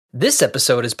This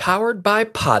episode is powered by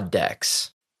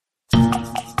Poddex.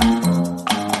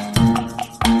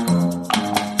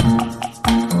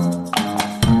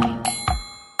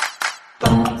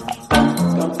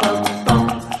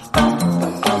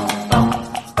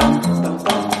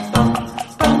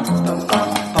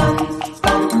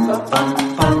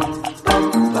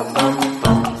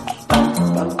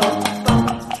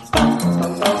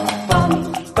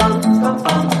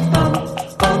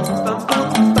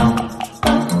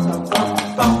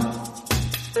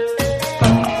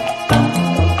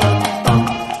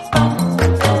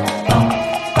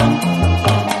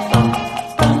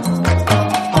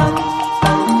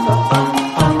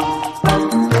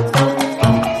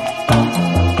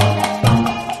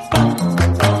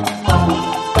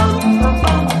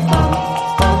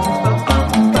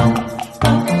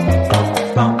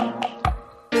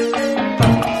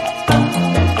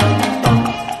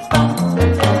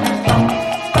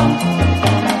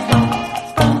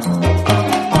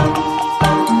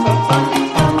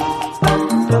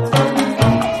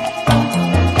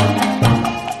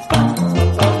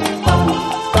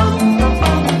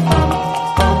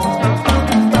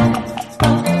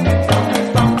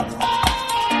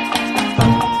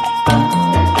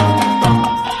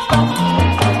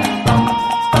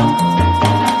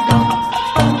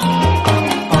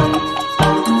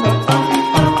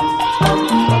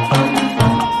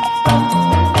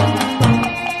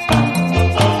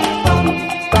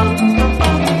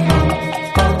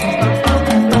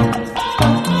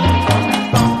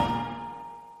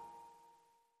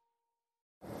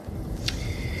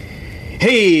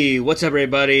 Hey, what's up,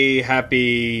 everybody?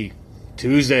 Happy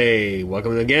Tuesday.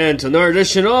 Welcome again to another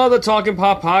edition of the Talking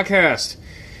Pop Podcast.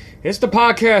 It's the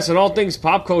podcast on all things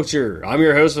pop culture. I'm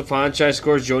your host, Franchise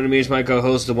Scores. Joining me is my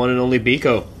co-host, the one and only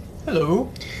Biko.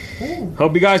 Hello.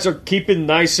 Hope you guys are keeping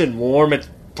nice and warm. It's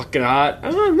fucking hot.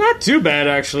 Not too bad,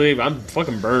 actually. I'm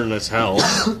fucking burning as hell.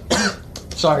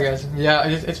 Sorry, guys. Yeah,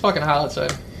 it's fucking hot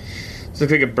outside. It's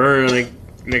like a burn. Like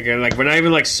we're not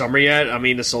even like summer yet. I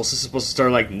mean, the solstice is supposed to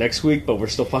start like next week, but we're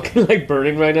still fucking like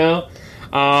burning right now.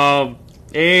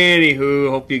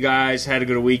 Anywho, hope you guys had a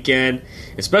good weekend,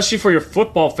 especially for your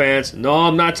football fans. No,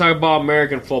 I'm not talking about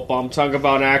American football. I'm talking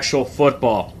about actual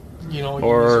football. You know, you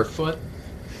use your foot,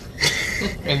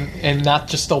 and not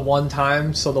just the one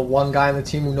time. So the one guy on the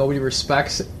team who nobody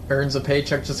respects earns a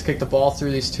paycheck just to kick the ball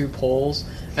through these two poles,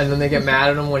 and then they get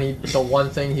mad at him when the one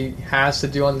thing he has to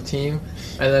do on the team,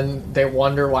 and then they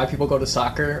wonder why people go to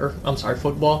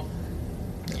football.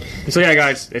 So yeah,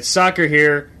 guys, it's soccer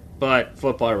here, but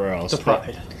football everywhere else. The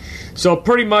pride. So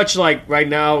pretty much like right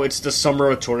now, it's the summer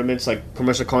of tournaments. Like pretty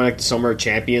much they're calling it the summer of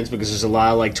champions because there's a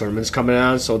lot of like tournaments coming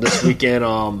out. So this weekend,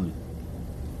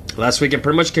 last weekend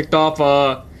pretty much kicked off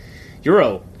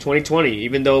Euro 2020,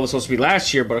 even though it was supposed to be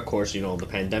last year, but of course, you know, the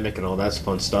pandemic and all that's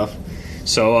fun stuff.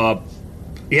 So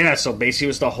yeah, so basically it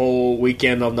was the whole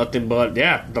weekend of nothing but,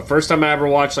 yeah, the first time I ever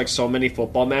watched like so many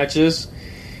football matches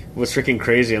was freaking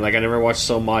crazy. Like I never watched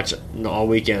so much all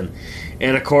weekend.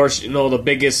 And of course, you know, the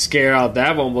biggest scare out of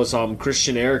that one was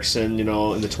Christian Eriksen, you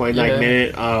know, in the 29th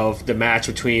minute of the match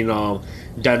between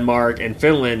Denmark and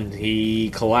Finland, he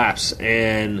collapsed.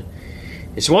 And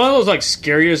it's one of those like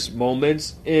scariest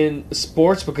moments in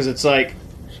sports because it's like,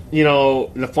 you know,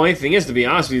 the funny thing is, to be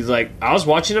honest with you, is like I was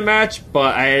watching a match,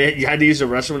 but I had to use the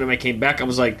restroom, and when I came back, I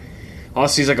was like, all I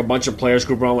see is like a bunch of players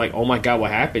group around, like, oh my god,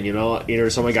 what happened? You know, either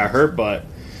someone got hurt, but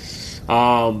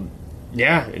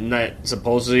yeah, and that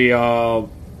supposedly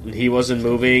he wasn't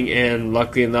moving, and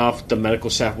luckily enough, the medical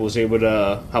staff was able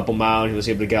to help him out, and he was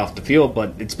able to get off the field.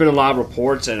 But it's been a lot of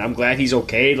reports, and I'm glad he's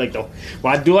okay. Like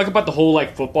what I do like about the whole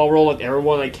like football world, like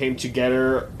everyone like came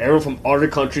together, everyone from other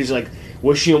countries like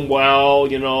wishing him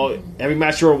well. You know, every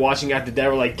match we were watching after that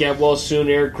were like, get well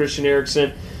soon, Christian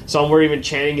Eriksen. Some were even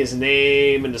chanting his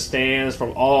name in the stands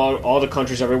from all the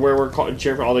countries everywhere. We're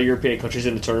cheering for all the European countries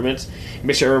in the tournaments.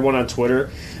 Make sure everyone on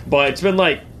Twitter. But it's been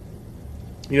like,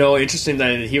 you know, interesting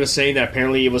that he was saying that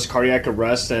apparently it was cardiac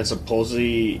arrest, and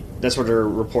supposedly that's what their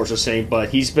reports are saying. But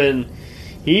he's been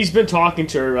talking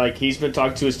to her, like he's been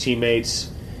talking to his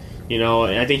teammates. You know,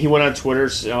 and I think he went on Twitter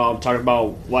talking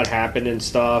about what happened and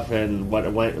stuff, and what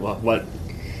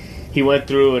he went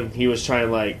through, and he was trying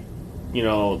to, like, you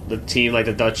know, the team, like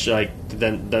the Dutch, like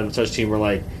the Dutch team were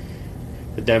like,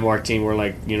 the Denmark team were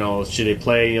like, you know, should they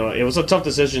play? You know, it was a tough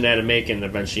decision they had to make, and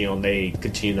eventually, you know, they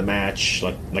continued the match,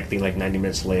 like I think like 90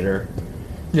 minutes later.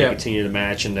 They continued the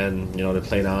match, and then, you know, they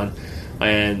played on.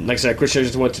 And like I said, Christian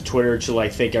just went to Twitter to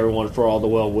like thank everyone for all the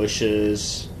well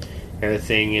wishes,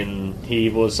 everything, and he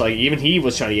was like, even he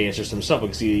was trying to get answers himself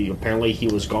because apparently he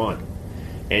was gone,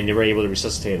 and they were able to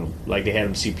resuscitate him. Like they had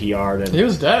him CPR'd, and he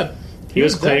was dead. He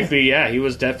was dead. clinically, he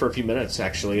was dead for a few minutes,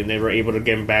 actually, and they were able to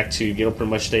get him back to, pretty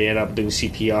much they ended up doing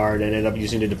CPR and then ended up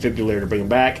using the defibrillator to bring him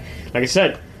back. Like I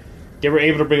said, they were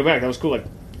able to bring him back. That was cool. Like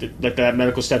that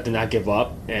medical staff did not give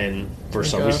up, and for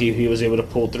some reason he was able to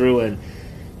pull through, and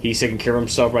he's taking care of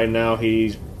himself right now. I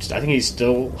think he's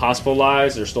still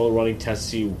hospitalized. They're still running tests.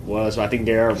 He was. I think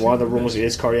one of the rumors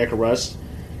is cardiac arrest.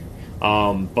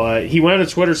 But he went on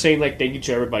Twitter saying like thank you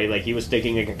to everybody. Like he was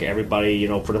thanking like everybody,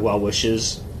 for the well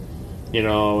wishes,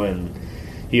 and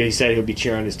he said he'll be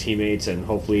cheering on his teammates and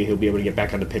hopefully he'll be able to get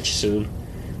back on the pitch soon.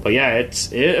 But yeah,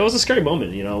 it was a scary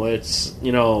moment. It's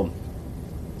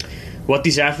what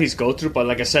these athletes go through. But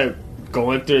like I said,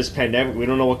 going through this pandemic, we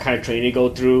don't know what kind of training they go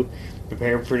through,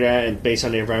 preparing for that, and based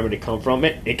on the environment they come from,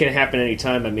 it can happen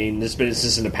anytime. I mean, there's been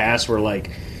instances in the past where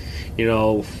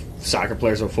soccer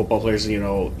players or football players,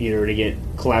 either they get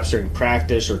collapsed during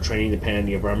practice or training, depending on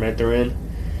the environment they're in.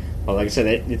 But like I said,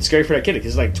 it's scary for that kid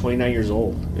because he's like 29 years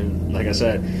old, and like I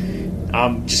said,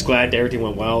 I'm just glad that everything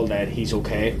went well, that he's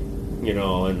okay,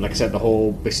 and like I said, the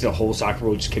whole soccer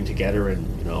world just came together and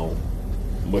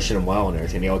wishing him well and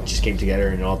everything. They all just came together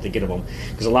and all thinking of him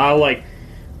because a lot of like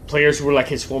players who were like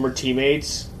his former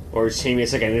teammates or his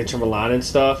teammates like at Inter Milan and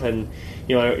stuff, and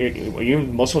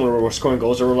most of them were scoring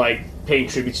goals or were like paying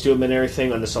tributes to him and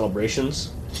everything on the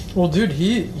celebrations. Well, dude,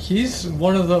 he's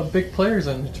one of the big players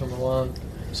in Inter Milan,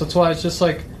 so that's why it's just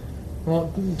like,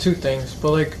 well, two things,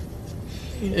 but like,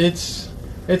 it's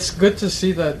good to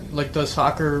see that like the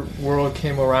soccer world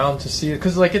came around to see it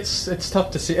because like it's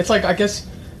tough to see. It's like I guess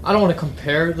I don't want to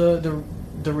compare the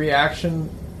reaction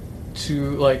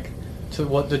to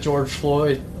what the George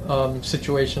Floyd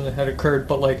situation that had occurred,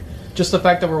 but like just the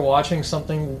fact that we're watching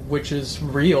something which is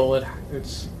real,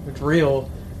 it's real,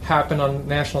 happen on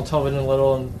national television, let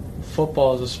alone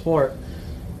football as a sport,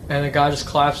 and a guy just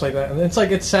collapsed like that, and it's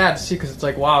sad to see because it's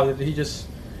like, wow, did he just?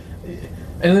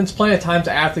 And then it's plenty of times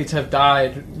athletes have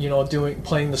died,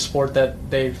 playing the sport that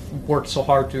they've worked so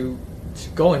hard to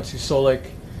go into. So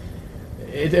like,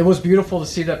 it was beautiful to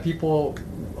see that people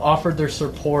offered their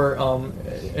support,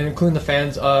 and including the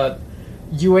fans.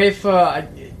 UEFA,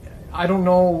 I don't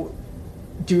know.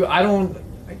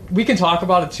 We can talk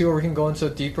about it too, or we can go into a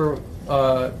deeper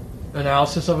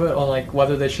analysis of it on like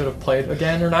whether they should have played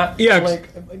again or not. Yeah.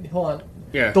 Like, hold on.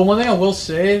 Yeah. The one thing I will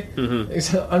say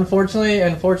is, unfortunately,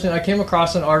 I came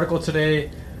across an article today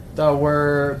that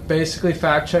were basically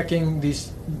fact checking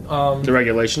these. The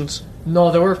regulations.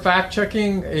 No, they were fact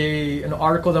checking an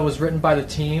article that was written by the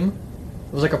team.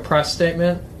 It was like a press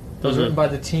statement that was written by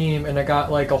the team, and it got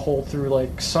like a hold through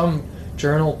like some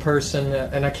journal person,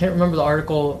 and I can't remember the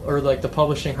article or like the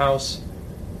publishing house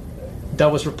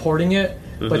that was reporting it,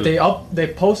 but they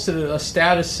posted a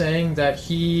status saying that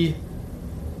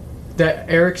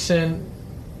Eriksson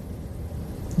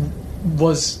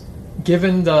was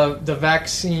given the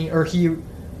vaccine, or he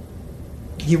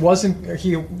was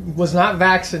not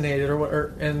vaccinated,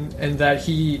 and that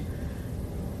he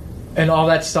and all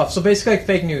that stuff. So basically, like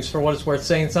fake news for what it's worth,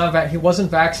 saying he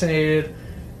wasn't vaccinated,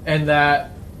 and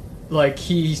that like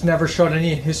he's never showed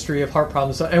any history of heart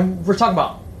problems. And we're talking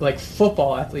about like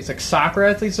football athletes, like soccer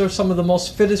athletes are some of the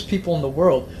most fittest people in the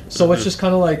world. So it's just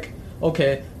kind of like,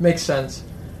 okay, makes sense.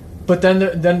 But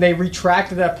then they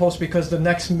retracted that post because the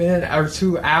next minute or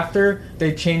two after,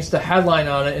 they changed the headline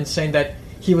on it and saying that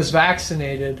he was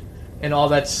vaccinated and all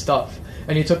that stuff.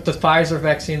 And he took the Pfizer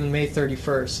vaccine on May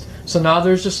 31st. So now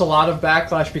there's just a lot of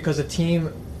backlash because the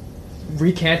team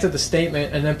recanted the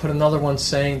statement and then put another one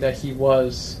saying that he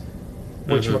was,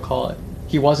 whatchamacallit,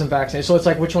 he wasn't vaccinated. So it's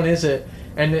like, which one is it?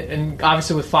 And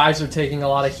obviously with Pfizer taking a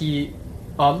lot of heat,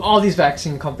 all these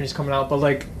vaccine companies coming out, but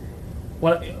like,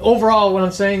 what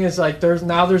I'm saying is like there's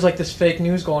like this fake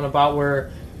news going about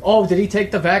where, oh, did he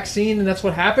take the vaccine and that's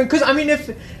what happened? Because I mean, if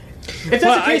that's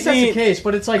the case, that's the case.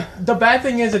 But it's like the bad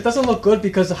thing is it doesn't look good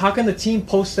because how can the team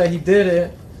post that he did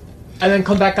it and then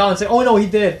come back out and say, oh no, he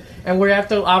did? And we have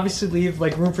to obviously leave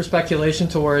like room for speculation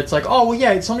to where it's like, oh well,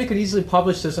 yeah, somebody could easily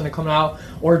publish this and it come out,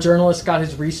 or a journalist got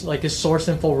his source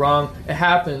info wrong. It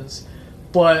happens.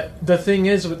 But the thing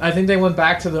is, I think they went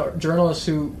back to the journalists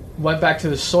who went back to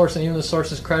the source, and even the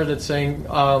source is credited saying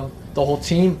the whole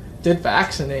team did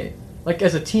vaccinate. Like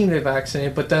as a team, they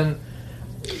vaccinated, but then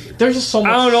there's just so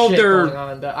much shit going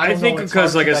on. I think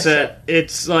because, like I said,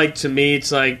 it's like to me,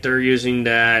 it's like they're using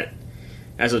that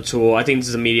as a tool. I think this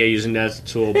is the media using that as a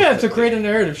tool. Yeah, to create a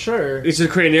narrative, sure. It's to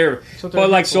create a narrative. But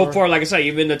like so far, like I said,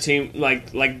 even the team,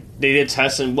 like they did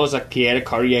tests and was like he had a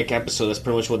cardiac episode. That's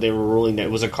pretty much what they were ruling, that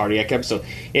it was a cardiac episode.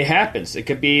 It happens. It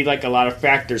could be like a lot of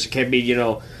factors. It could be,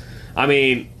 I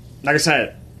mean, like I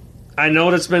said, I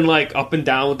know that's been like up and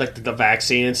down with like the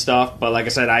vaccine and stuff. But like I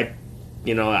said,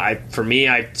 For me,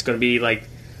 it's going to be like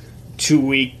 2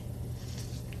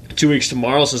 weeks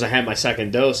tomorrow since I had my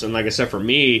second dose, and like I said, for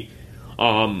me,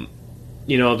 the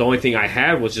only thing I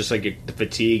had was just like the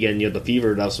fatigue and the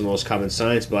fever. That was the most common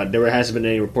signs, but there hasn't been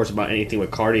any reports about anything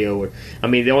with cardio.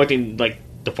 The only thing, like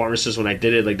the pharmacist when I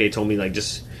did it, like they told me like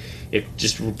just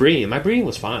breathing. My breathing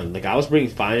was fine. Like I was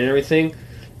breathing fine and everything.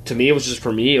 To me, it was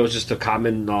just the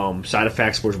common side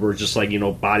effects were just like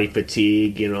body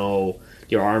fatigue.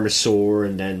 Your arm is sore,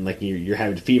 and then like you're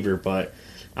having fever. But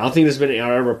I don't think there's been any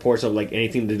other reports of like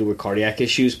anything to do with cardiac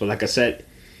issues. But like I said,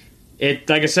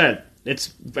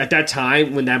 it's at that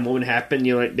time when that moment happened.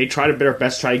 They try to their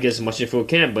best, try to get as much info they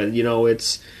can. But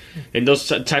it's in those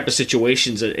type of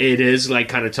situations, it is like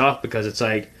kind of tough because it's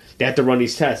like they have to run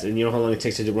these tests, and you know how long it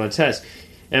takes to run a test.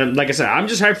 And like I said, I'm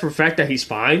just happy for the fact that he's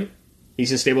fine. He's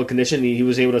in stable condition. He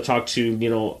was able to talk to,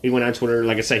 he went on Twitter.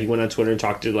 Like I said, he went on Twitter and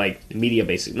talked to, like, the media,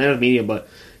 basically. Not the media, but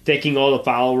thanking all the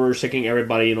followers, thanking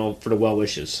everybody, for the well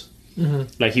wishes. Mm-hmm.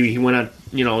 Like, he went on,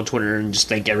 on Twitter and just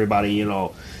thanked everybody,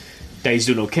 that he's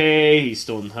doing okay. He's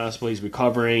still in the hospital. He's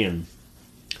recovering.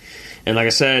 And like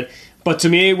I said, but to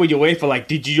me, when you wait for, like,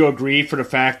 did you agree for the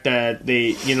fact that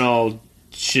they,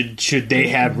 should they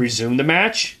have resumed the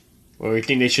match? Or you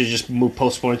think they should just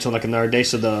postpone until like another day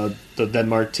so the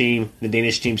Denmark team, the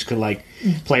Danish teams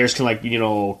players can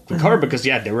recover because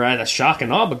they were at a shock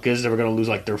and all because they were going to lose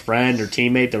like their friend, their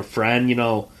teammate, their friend.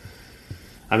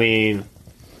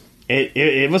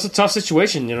 It was a tough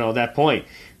situation, at that point.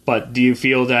 But do you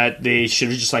feel that they should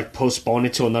have just like postponed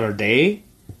it to another day,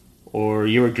 or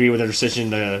you agree with their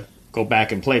decision to go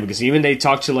back and play? Because even they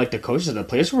talked to like the coaches and the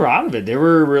players who were out of it, they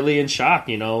were really in shock.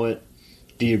 Do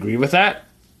you agree with that?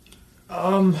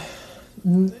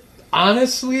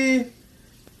 Honestly,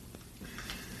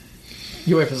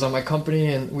 UEFA is on my company,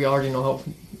 and we already know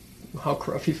how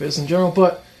corrupt FIFA is in general,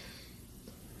 but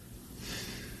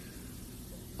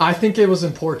I think it was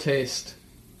in poor taste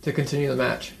to continue the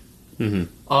match. Mm-hmm.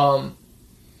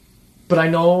 But I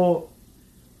know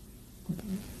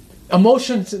an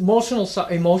emotional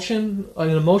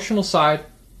side,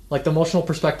 like the emotional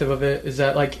perspective of it, is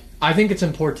that like I think it's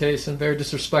in poor taste and very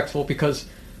disrespectful because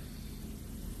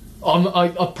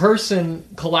a person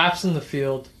collapsed in the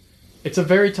field. It's a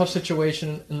very tough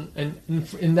situation, and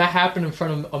that happened in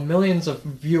front of millions of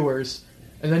viewers.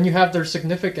 And then you have their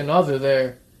significant other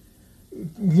there,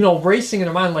 racing in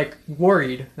their mind, like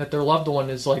worried that their loved one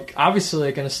is like obviously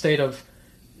like in a state of.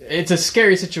 It's a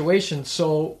scary situation.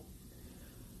 So,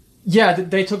 yeah,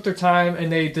 they took their time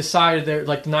and they decided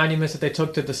the 90 minutes that they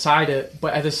took to decide it.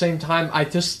 But at the same time,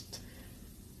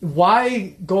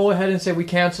 why go ahead and say we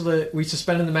canceled it, we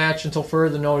suspended the match until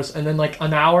further notice, and then like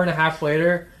an hour and a half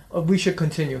later, we should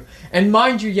continue. And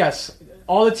mind you, yes,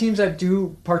 all the teams that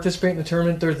do participate in the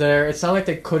tournament, they're there. It's not like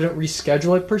they couldn't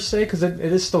reschedule it per se, because it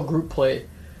is still group play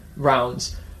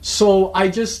rounds. So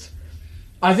I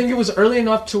think it was early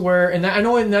enough to where, and I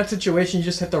know in that situation you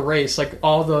just have to race, like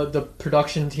all the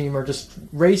production team are just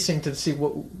racing to see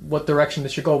what direction they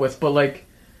should go with. But like,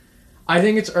 I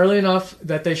think it's early enough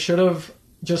that they should have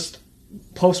just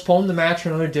postpone the match for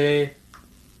another day,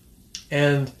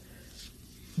 and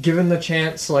given the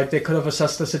chance, like they could have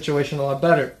assessed the situation a lot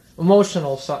better,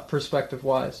 emotional perspective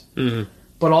wise. Mm-hmm.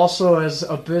 But also as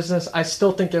a business, I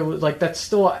still think it was like that's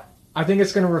still. I think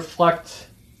it's going to reflect.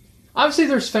 Obviously,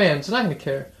 there's fans, and I'm not going to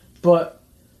care, but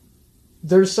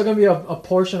there's still going to be a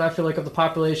portion, I feel like, of the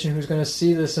population who's going to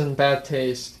see this in bad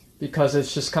taste because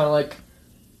it's just kind of like,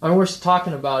 we're just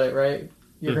talking about it, right?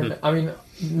 Now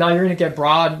you're going to get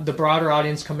the broader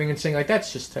audience coming and saying, like,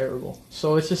 that's just terrible.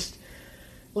 So it's just...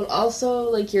 Well, also,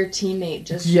 like, your teammate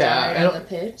just died on the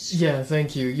pitch. Yeah,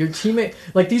 thank you. Your teammate...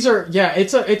 Like, these are... Yeah,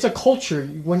 it's a culture.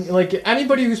 When like,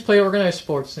 anybody who's played organized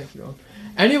sports... Thank you, Ron.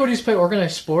 Anybody who's played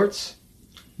organized sports,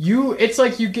 it's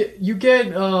like you get...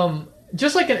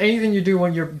 just like in anything you do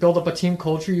when you build up a team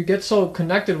culture, you get so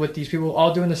connected with these people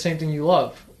all doing the same thing you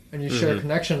love. And you share a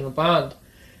connection and a bond.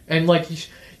 And, like...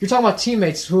 You're talking about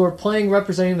teammates who are playing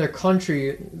representing their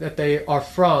country that they are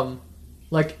from.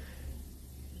 Like,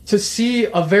 to see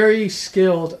a very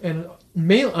skilled and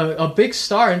a big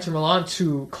star, Inter Milan,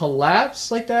 to collapse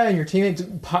like that, and your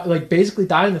teammate like basically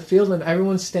die in the field, and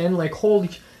everyone's standing like, holy...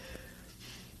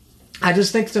 I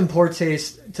just think it's in poor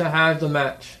taste to have the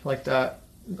match like that.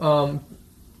 And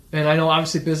I know,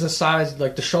 obviously, business side,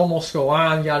 like, the show must go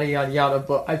on, yada, yada, yada,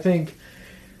 but I think...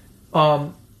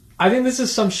 I think this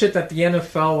is some shit that the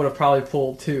NFL would have probably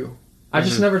pulled too. I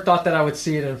just never thought that I would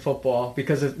see it in football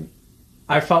because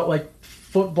I felt like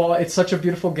football, it's such a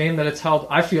beautiful game that it's held,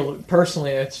 I feel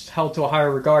personally, it's held to a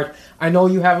higher regard. I know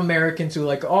you have Americans who are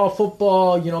like, oh,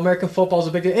 football, American football is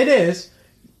a big deal. It is.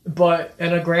 but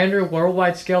in a grander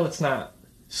worldwide scale, it's not.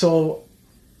 So,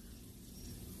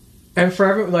 and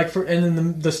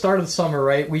in the start of the summer,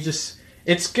 right?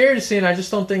 It's scary to see, and I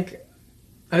just don't think.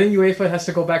 I think UEFA has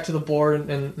to go back to the board,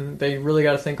 and they really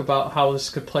got to think about how this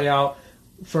could play out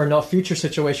for a future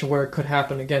situation where it could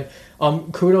happen again.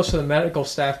 Kudos to the medical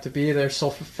staff to be there so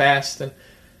fast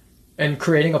and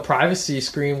creating a privacy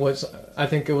screen was, I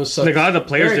think it was so. Like all the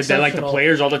players did that, like the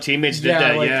players, all the teammates did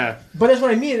that, yeah. But that's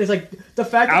what I mean. It's like the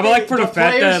fact. I would like for the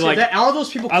fact that like all those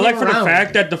people. I like for the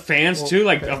fact that the fans too,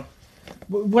 like.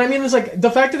 What I mean is like the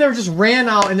fact that they were just ran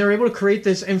out and they were able to create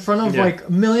this in front of like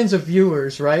millions of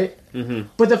viewers, right? Mm-hmm.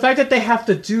 But the fact that they have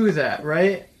to do that,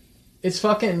 right? It's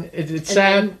fucking. It's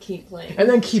sad. Then keep playing. And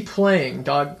then keep playing,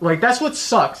 dog. Like that's what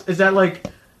sucks. Is that like.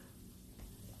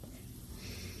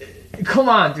 Come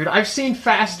on, dude. I've seen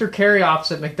faster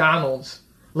carry-offs at McDonald's.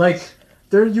 Like,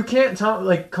 you can't tell...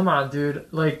 Like, come on, dude.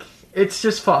 Like, it's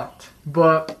just fucked.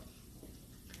 But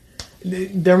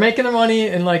they're making the money,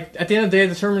 and, like, at the end of the day,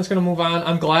 the tournament's going to move on.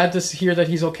 I'm glad to hear that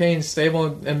he's okay and stable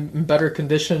and in better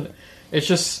condition. It's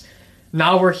just...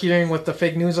 Now we're hearing with the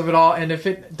fake news of it all, and if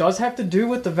it does have to do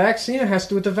with the vaccine, it has to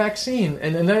do with the vaccine.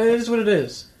 And that is what it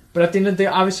is. But at the end of the day,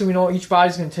 obviously, we know each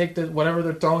body's going to take whatever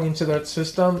they're throwing into their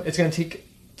system. It's going to take...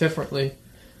 differently.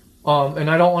 And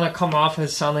I don't want to come off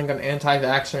as sounding an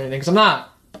anti-vax or anything, because I'm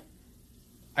not.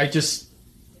 I just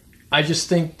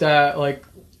think that, like,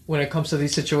 when it comes to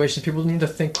these situations, people need to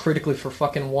think critically for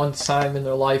fucking one time in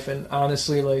their life, and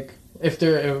honestly, like, if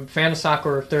they're a fan of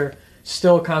soccer, or if they're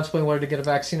still contemplating whether to get a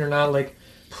vaccine or not, like,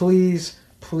 please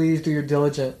do your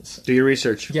diligence. Do your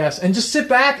research. Yes, and just sit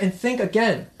back and think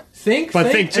again. Think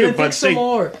some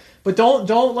more. But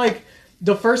don't, like,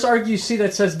 the first article you see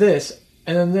that says this,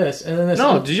 and then this, and then this.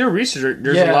 No, do your research.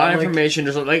 There's a lot of information.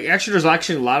 There's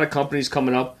actually a lot of companies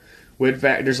coming up with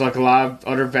there's like a lot of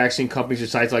other vaccine companies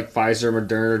besides like Pfizer,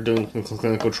 Moderna doing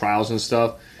clinical trials and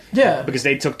stuff. Yeah, because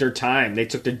they took their time. They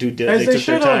took their due diligence. They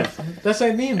took their time. That's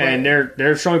what I mean. And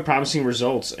they're showing promising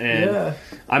results. And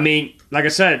I mean, like I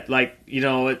said, like, you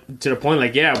know, to the point,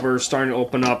 like, yeah, we're starting to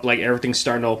open up. Like, everything's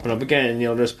starting to open up again. And, you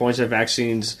know, there's points that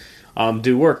vaccines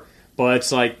do work. But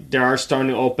it's like they are starting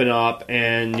to open up,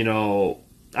 and, you know,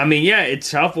 I mean, yeah,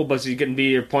 it's helpful, but you can be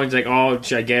your points like, oh,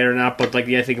 should I get it or not? But, like,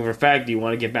 yeah, think of a fact, do you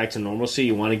want to get back to normalcy?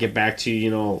 You want to get back to,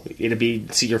 you know,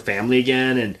 see your family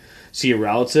again and see your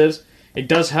relatives? It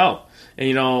does help. And,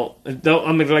 you know,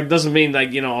 I mean, like, doesn't mean,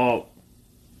 like, you know,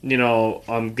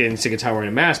 I'm getting sick and tired wearing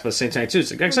a mask, but at the same time, too,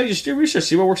 it's like, just do research,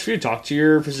 see what works for you, talk to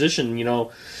your physician, you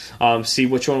know, see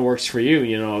which one works for you,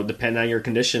 you know, depend on your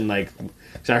condition, like,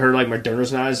 because I heard, like,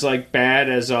 Moderna's not as, like, bad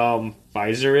as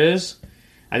Pfizer is.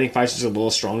 I think Pfizer's a little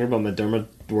stronger, but Moderna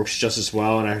works just as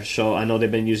well, and I know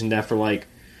they've been using that for, like,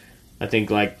 I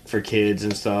think, like, for kids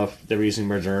and stuff, they're using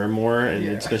Moderna more, and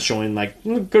it's been showing, like,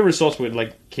 good results with,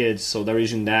 like, kids, so they're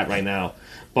using that right now.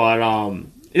 But,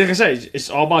 like I said, it's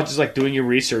all about just, like, doing your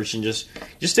research and just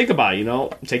think about it, you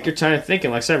know? Take your time thinking,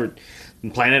 like I said,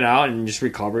 plan it out and just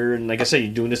recover, and like I said,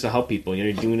 you're doing this to help people, you know,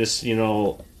 you're doing this, you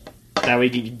know, that way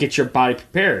you get your body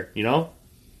prepared, you know?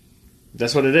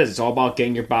 That's what it is. It's all about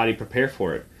getting your body prepared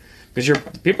for it. Because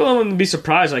people don't want to be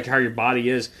surprised, like, how your body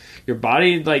is. Your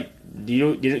body, like,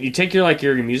 you take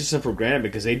your immune system for granted,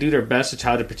 because they do their best to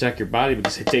try to protect your body,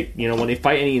 because they take, you know, when they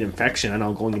fight any infection, I know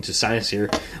I'm going into science here,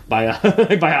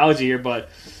 biology here, but,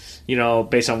 you know,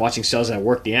 based on watching Cells at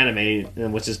Work, the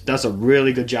anime, which does a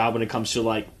really good job when it comes to,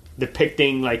 like,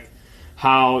 depicting, like,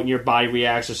 how your body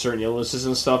reacts to certain illnesses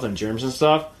and stuff, and germs and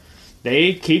stuff.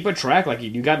 They keep a track, like,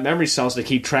 you got memory cells that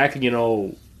keep track, you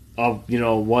know, of, you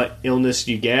know, what illness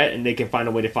you get, and they can find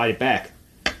a way to fight it back.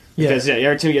 Because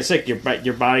every time you get sick,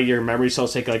 your body, your memory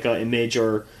cells take, like, an image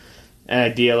or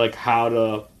an idea, like, how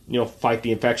to, you know, fight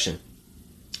the infection.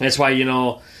 That's why, you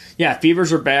know, yeah,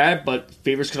 fevers are bad, but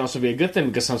fevers can also be a good thing,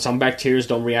 because some bacteria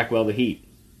don't react well to heat.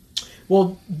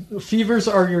 Well, fevers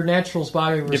are your natural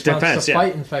body response to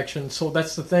fight infection, so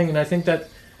that's the thing, and I think that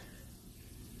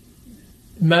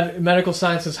medical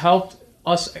science has helped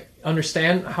us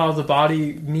understand how the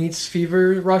body needs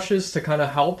fever rushes to kind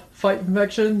of help fight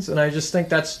infections, and I just think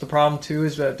that's the problem too,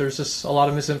 is that there's just a lot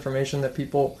of misinformation that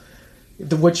people,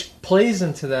 which plays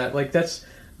into that. Like, that's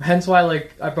hence why,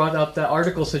 like, I brought up that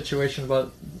article situation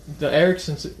about the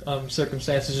Erickson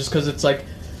circumstances, just because it's like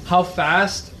how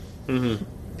fast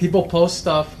people post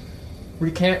stuff,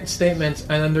 recant statements,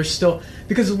 and then there's still,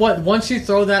 because once you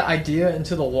throw that idea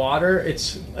into the water,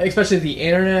 it's, especially the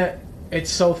internet,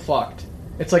 it's so fucked.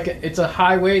 It's like, it's a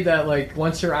highway that, like,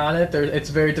 once you're on it, it's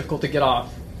very difficult to get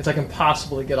off. It's like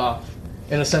impossible to get off,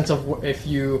 in a sense of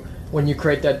when you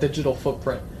create that digital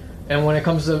footprint. And when it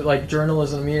comes to, like,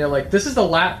 journalism and media, like, this is the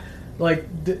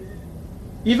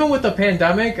even with the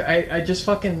pandemic, I just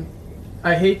fucking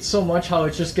I hate so much how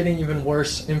it's just getting even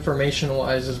worse information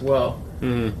wise as well.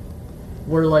 Mm-hmm.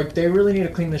 Where like they really need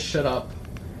to clean this shit up.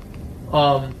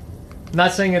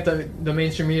 Not saying that the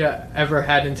mainstream media ever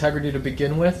had integrity to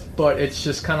begin with, but it's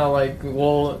just kind of like,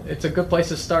 well, it's a good place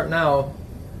to start now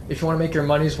if you want to make your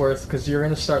money's worth, because you're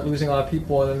going to start losing a lot of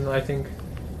people. And I think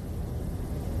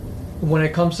when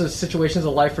it comes to situations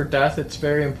of life or death, it's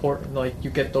very important like you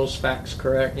get those facts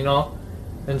correct, you know?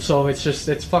 And so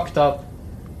it's fucked up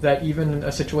that even in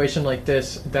a situation like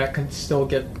this, that can still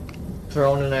get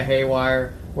thrown in a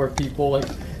haywire where people, like,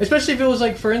 especially if it was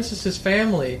like, for instance, his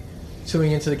family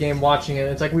tuning into the game, watching it.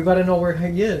 It's like, we got to know where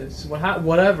he is,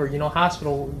 whatever, you know,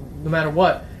 hospital, no matter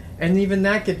what. And even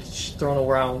that gets thrown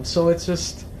around. So it's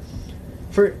just,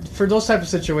 for those type of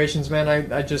situations,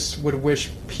 man, I just would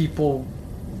wish people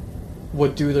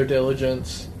would do their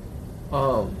diligence.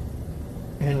 And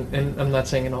I'm not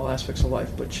saying in all aspects of life,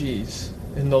 but geez,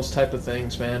 in those type of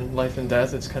things, man, life and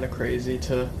death, it's kind of crazy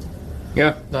to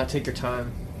not take your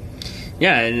time.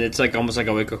 Yeah, and it's like almost like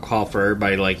a wake-up call for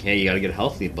everybody, like, hey, you got to get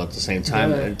healthy, but at the same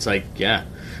time, it's like, yeah.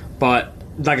 But,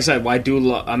 like I said,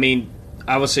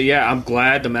 I would say, yeah, I'm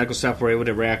glad the medical staff were able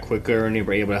to react quicker, and they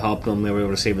were able to help him, they were able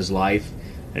to save his life,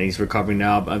 and he's recovering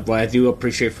now. But I do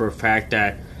appreciate for a fact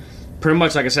that, pretty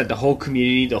much, like I said, the whole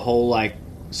community, the whole, like,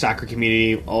 soccer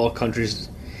community, all countries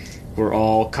were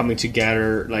all coming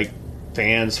together, like,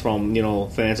 fans from, you know,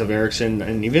 fans of Eriksson,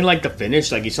 and even, like, the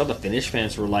Finnish, like, you saw the Finnish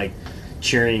fans were, like,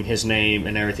 cheering his name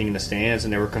and everything in the stands,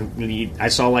 and they were. I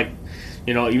saw, like,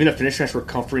 you know, even the Finnish fans were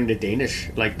comforting the Danish,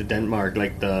 like the Denmark,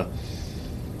 like the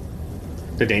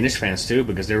Danish fans too,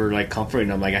 because they were like comforting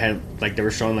them. Like I had, like they were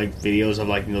showing like videos of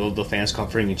like, you know, the fans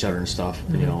comforting each other and stuff.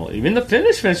 Mm-hmm. You know, even the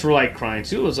Finnish fans were like crying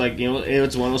too. It was like, you know, it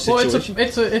was one of those situations. Well,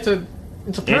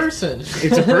 it's a person.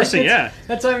 It's a person, yeah.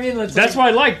 That's what I mean. That's why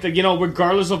I like that. You know,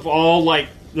 regardless of all like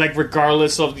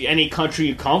regardless of any country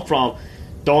you come from.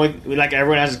 Like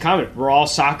everyone has in common, we're all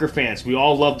soccer fans. We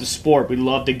all love the sport. We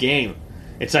love the game.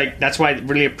 It's like that's why I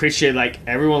really appreciate like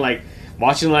everyone like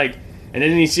watching like, and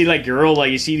then you see like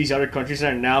you see these other countries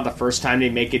that are now the first time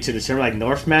they make it to the tournament. Like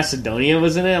North Macedonia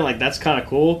was in it. Like that's kind of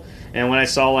cool. And when I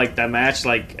saw like that match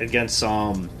like against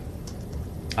Austria,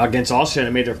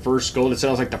 they made their first goal. That said,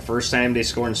 it was like the first time they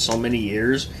scored in so many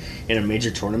years in a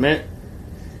major tournament,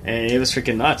 and it was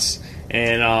freaking nuts.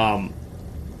 And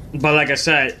but like I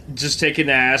said, just taking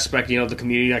that aspect, you know, the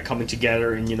community that coming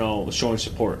together and, you know, showing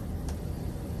support.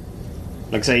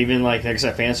 Like I said, even like I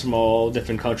said, fans from all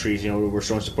different countries, you know, were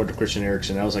showing support to Christian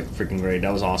Eriksen. That was like freaking great.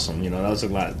 That was awesome. You know, that was a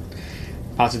lot of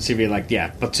positivity. Like,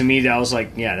 yeah. But to me, that was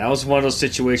like, yeah, that was one of those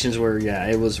situations where, yeah,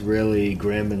 it was really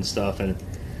grim and stuff. And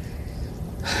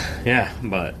yeah,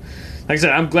 but like I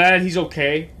said, I'm glad he's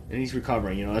okay and he's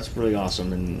recovering. You know, that's really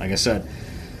awesome. And like I said,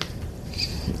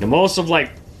 the most of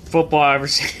like football I ever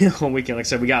seen on weekend. Like I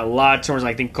said, we got a lot of tournaments.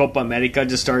 I think Copa America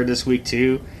just started this week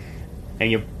too.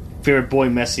 And your favorite boy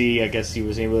Messi, I guess he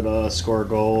was able to score a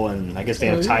goal, and I guess they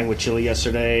had tying with Chile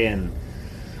yesterday. And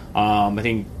I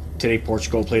think today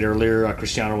Portugal played earlier.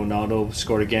 Cristiano Ronaldo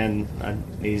scored again.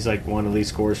 He's like one of the lead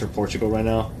scorers for Portugal right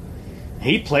now.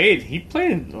 He played.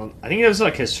 I think it was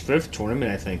like his fifth tournament.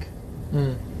 I think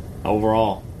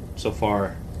overall so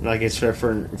far, like his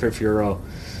fifth Euro.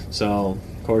 So.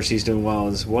 Of course, he's doing well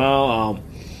as well.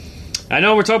 I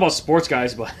know we're talking about sports,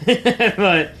 guys, but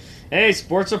but hey,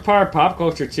 sports are part of pop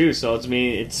culture too. So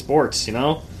it's sports, you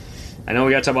know. I know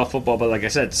we got to talk about football, but like I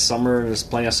said, summer, there's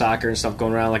plenty of soccer and stuff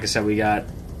going around. Like I said, we got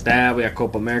that, we got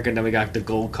Copa America, and then we got the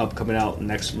Gold Cup coming out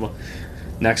next month,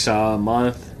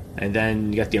 and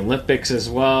then you got the Olympics as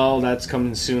well. That's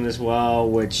coming soon as well,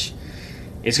 which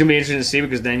it's gonna be interesting to see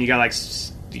because then you got like.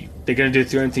 They're going to do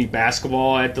 3-on-3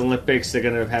 basketball at the Olympics. They're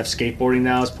going to have skateboarding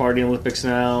now as part of the Olympics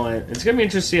now. And it's going to be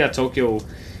interesting to see how Tokyo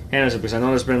handles it because I know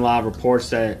there's been a lot of reports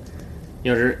that,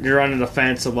 you know, they're on the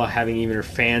fence about having even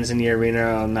fans in the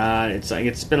arena or not.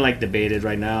 It's been like debated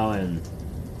right now, and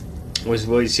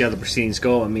we'll see how the proceedings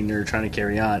go. I mean, they're trying to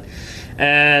carry on.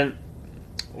 And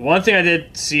one thing I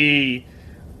did see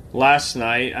last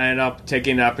night, I ended up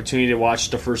taking the opportunity to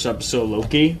watch the first episode of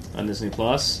Loki on Disney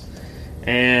Plus,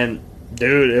 and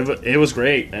dude, it was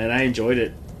great, and I enjoyed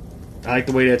it. I like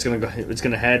the way that it's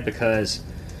gonna head because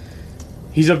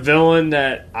he's a villain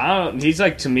that he's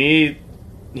like, to me,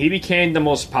 he became the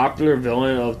most popular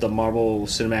villain of the Marvel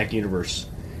Cinematic Universe.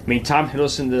 I mean, Tom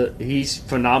Hiddleston, he's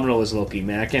phenomenal as Loki,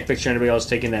 man. I can't picture anybody else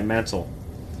taking that mantle.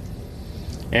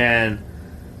 And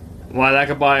what I like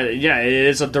about it, yeah, it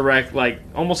is a direct, like,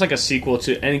 almost like a sequel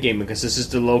to Endgame because this is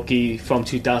the Loki from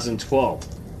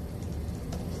 2012.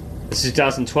 This is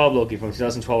 2012 Loki from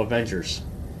 2012 Avengers.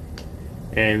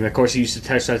 And of course, he used to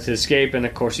touch that to escape, and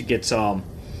of course, he gets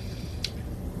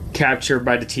captured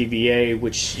by the TVA,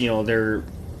 which they're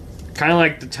kind of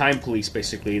like the time police.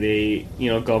 Basically, they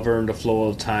govern the flow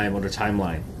of time or the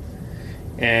timeline,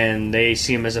 and they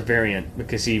see him as a variant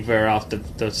because he veered off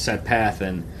the set path.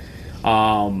 And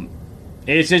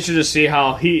it's interesting to see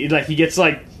how he gets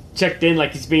checked in,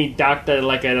 like he's being docked at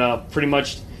a pretty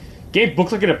much game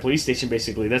booked like at a police station.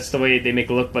 Basically, that's the way they make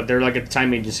it look. But they're like a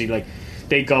time agency, like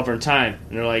they govern time,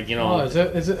 and they're like Oh, is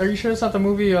it? Are you sure it's not the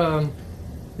movie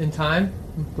In Time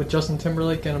with Justin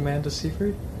Timberlake and Amanda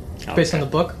Seyfried, based on the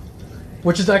book,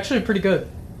 which is actually pretty good.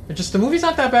 The movie's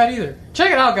not that bad either.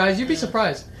 Check it out, guys. You'd be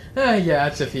surprised. Yeah,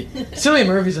 it's iffy. Cillian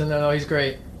Murphy's in there though. He's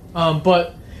great.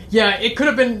 But yeah, it could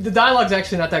have been. The dialogue's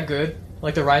actually not that good.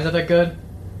 Like the ride's not that good.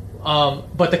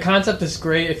 But the concept is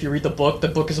great if you read the book. The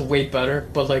book is way better.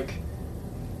 But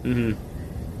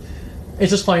it's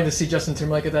just funny to see Justin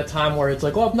Timberlake at that time where it's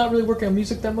like, oh, I'm not really working on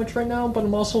music that much right now, but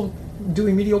I'm also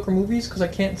doing mediocre movies because I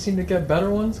can't seem to get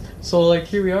better ones. So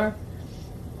here we are.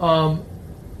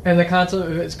 And the concept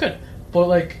of it's good. But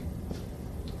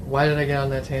why did I get on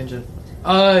that tangent?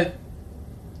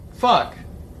 Fuck.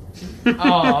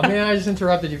 Oh man, I just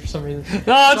interrupted you for some reason.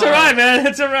 No, it's alright, man.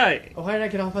 It's alright. Why did I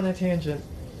get off on that tangent?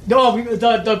 No,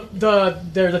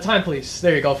 they're the time police.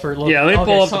 There you go. Let me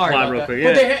pull up the plot real quick.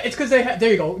 Yeah. But it's because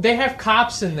there you go. They have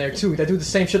cops in there too that do the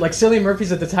same shit. Like Cillian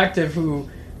Murphy's a detective who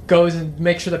goes and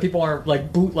makes sure that people aren't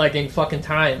bootlegging fucking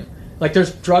time.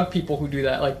 There's drug people who do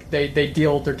that. They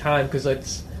deal with their time because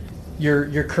it's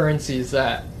your currency is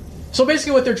that. So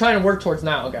basically, what they're trying to work towards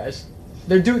now, guys,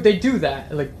 they do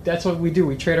that. That's what we do.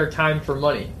 We trade our time for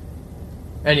money.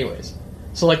 Anyways.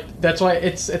 So that's why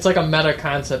it's like a meta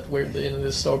concept where in a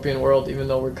dystopian world, even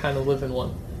though we're kind of living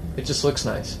one, it just looks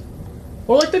nice.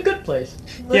 Or like The Good Place.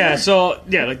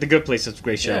 The Good Place. That's a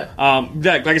great show. Yeah.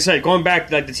 Like I said, going back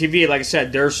the TVA, like I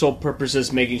said, their sole purpose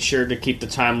is making sure to keep the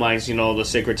timelines, the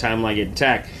sacred timeline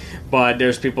intact. But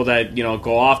there's people that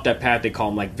go off that path. They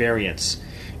call them variants,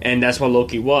 and that's what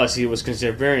Loki was. He was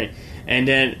considered variant. And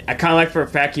then I kind of for a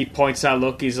fact he points out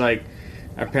Loki's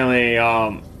apparently.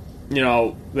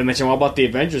 They mentioned all about the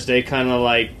Avengers. They kind of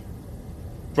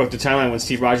broke the timeline when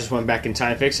Steve Rogers went back in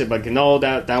time, fixed it. But no,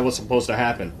 that was supposed to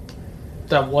happen.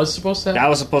 That was supposed to happen? That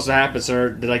was supposed to happen, sir.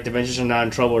 The Avengers are not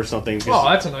in trouble or something. Oh,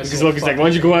 that's a nice. Because Loki's why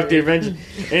don't you go after the Avengers?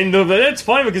 And it's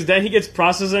funny because then he gets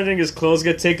processed and his clothes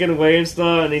get taken away and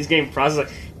stuff, and he's getting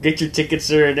processed. Get your tickets,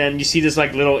 sir. And then you see this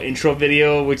little intro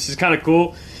video, which is kind of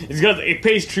cool. It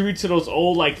pays tribute to those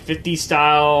old 50s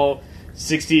style,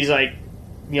 60s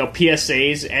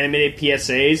PSAs, animated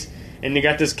PSAs, and they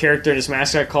got this character, this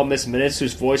mascot called Miss Minutes,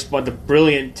 who's voiced by the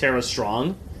brilliant Tara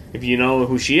Strong. If you know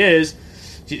who she is,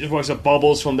 she voiced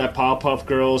Bubbles from that Powerpuff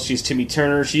Girls. She's Timmy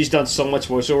Turner. She's done so much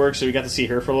voiceover work, so we got to see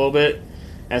her for a little bit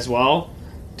as well,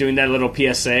 doing that little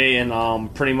PSA.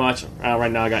 And pretty much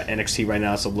right now I got NXT right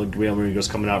now, so Real Marigo's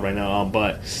coming out right now.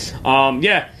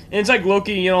 Yeah. And it's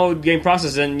Loki, game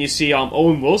process, and you see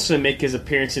Owen Wilson make his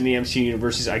appearance in the MCU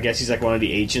universe. I guess he's one of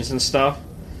the agents and stuff.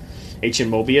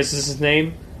 Agent Mobius is his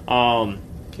name.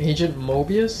 Agent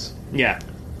Mobius? Yeah.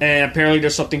 And apparently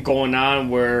there's something going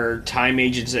on where time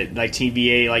agents,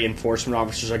 TVA, enforcement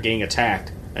officers are getting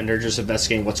attacked. And they're just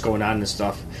investigating what's going on and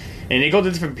stuff. And they go to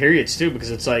different periods, too,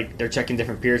 because it's they're checking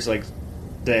different periods. I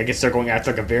guess they're going after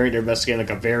a variant. They're investigating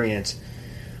a variant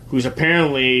who's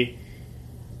apparently...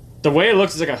 The way it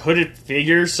looks is a hooded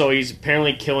figure, so he's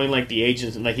apparently killing the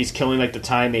agents. He's killing the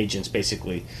time agents,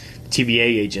 basically.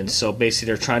 TVA agents. So basically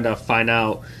they're trying to find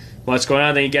out what's going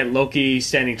on. Then you get Loki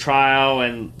standing trial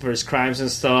and for his crimes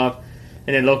and stuff.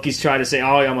 And then Loki's trying to say,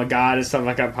 oh, I'm a god and stuff,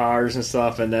 I got powers and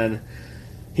stuff. And then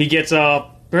he gets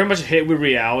very much hit with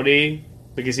reality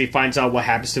because he finds out what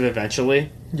happens to him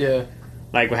eventually. Yeah.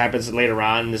 What happens later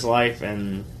on in his life.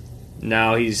 And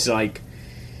now he's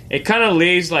it kind of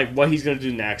leaves what he's going to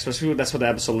do next. Especially that's what the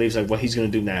episode leaves, what he's going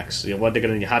to do next. What they're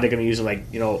going to, how they're going to use it,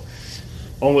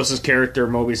 Owen Wilson's character,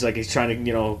 Mobius, he's trying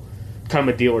to, cut him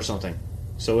a deal or something.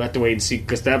 So we have to wait and see,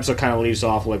 because the episode kind of leaves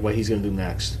off what he's going to do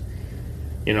next.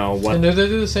 What? And do they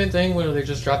do the same thing where they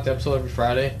just drop the episode every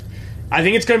Friday? I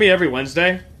think it's going to be every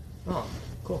Wednesday. Oh,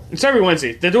 cool. It's every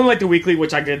Wednesday. They're doing the weekly,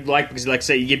 which I did because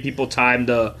say you give people time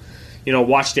to,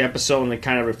 watch the episode and then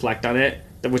kind of reflect on it,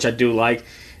 which I do like.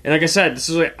 And like I said,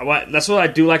 that's what I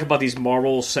do like about these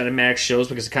Marvel Cinematic shows,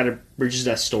 because it kind of bridges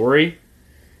that story.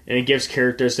 And it gives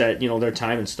characters that, their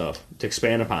time and stuff to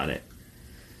expand upon it.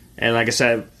 And like I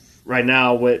said, right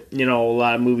now with, a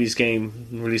lot of movies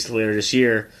getting released later this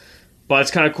year. But it's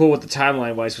kind of cool with the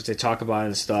timeline-wise, which they talk about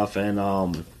and stuff. And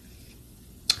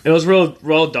it was real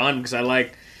well done, because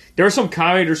there was some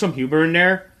comedy, there's some humor in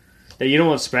there that you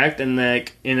don't expect, and then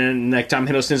Tom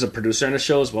Hiddleston is a producer on the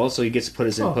show as well, so he gets to put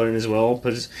his input in as well.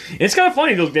 But it's kind of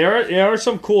funny. Look, there are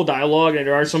some cool dialogue and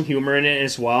there are some humor in it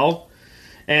as well,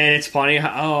 and it's funny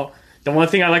how the one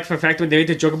thing I like for the fact when they make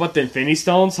the joke about the Infinity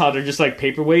Stones, how they're just like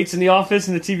paperweights in the office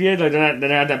in the TVA, like they're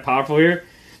not that powerful here.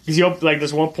 Because like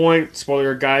there's one point,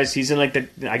 spoiler guys, he's in like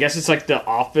I guess it's like the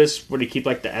office where they keep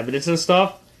like the evidence and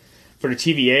stuff for the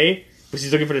TVA, because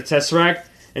he's looking for the Tesseract,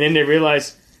 and then they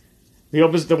realize. He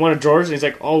opens one of the drawers and he's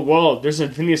like, oh, well, there's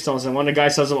Infinity Stones. And one of the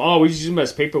guys tells him, oh, we just use them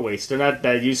as paperweights. They're not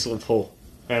that useful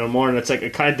anymore. And it's like,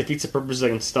 it kind of defeats the purpose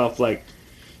and stuff, like,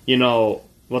 you know,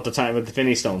 what the time with the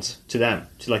Infinity Stones to them,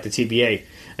 to like the TBA.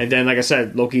 And then, like I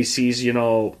said, Loki sees, you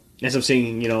know, ends up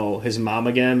seeing, you know, his mom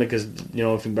again because, you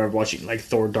know, if you've ever watching like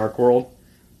Thor Dark World,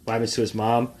 what happens to his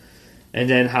mom. And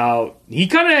then how he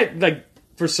kind of, like,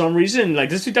 for some reason, like,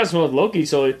 this 2001 with Loki,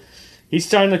 so he's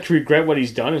starting to regret what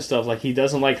he's done and stuff. Like, he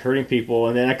doesn't like hurting people.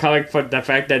 And then I kind of like the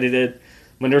fact that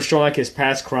when they were showing, like, his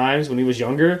past crimes when he was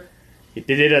younger, they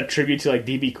did a tribute to, like,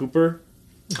 D.B. Cooper.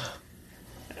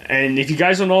 And if you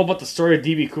guys don't know about the story of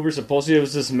D.B. Cooper, supposedly it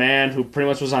was this man who pretty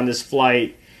much was on this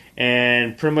flight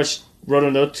and pretty much wrote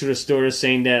a note to the stewardess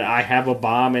saying that I have a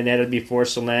bomb and that it'd be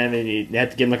forced to land and they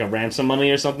had to give him, like, a ransom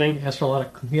money or something. He asked for a lot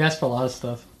of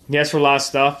stuff. He asked for a lot of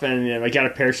stuff and I got a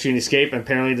parachute and escape, and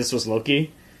apparently this was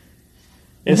Loki.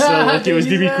 And so Loki was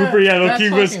DB Cooper. Yeah,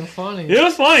 Loki was funny. It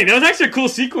was funny. It was actually a cool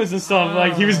sequence and stuff.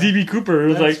 Like he was DB Cooper. It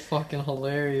was like fucking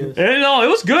hilarious. And, no, it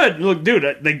was good. Look, dude,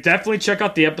 like definitely check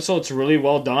out the episode. It's really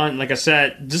well done. Like I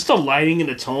said, just the lighting and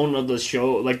the tone of the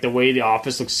show, like the way the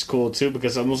office looks cool too,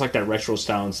 because it's almost like that retro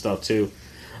style and stuff too.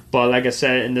 But like I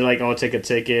said, and they're like, "Oh, take a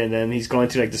ticket," and then he's going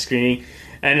to like the screening,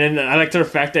 and then I like the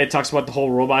fact that it talks about the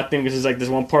whole robot thing because there's like this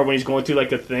one part when he's going through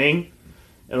like a thing,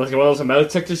 and like one of those metal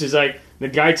detectors, he's like, the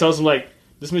guy tells him like,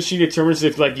 this machine determines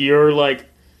if like you're like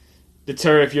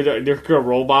if you're a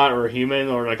robot or a human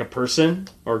or like a person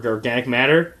or organic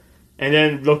matter. And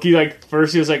then Loki like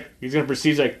first he was like he's gonna proceed,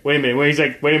 he's like wait a minute,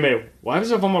 what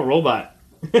happens if I'm a robot?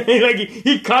 Like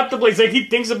he contemplates, like he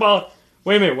thinks about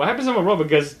wait a minute, what happens if I'm a robot?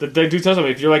 Because the dude tells him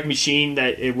if you're like machine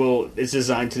that it's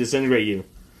designed to disintegrate you.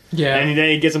 Yeah. And then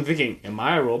he gets him thinking, am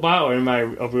I a robot or am I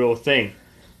a real thing?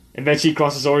 And then she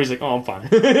crosses over, he's like, oh, I'm fine.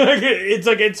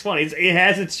 It's funny. It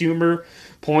has its humor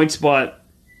points, but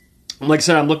like I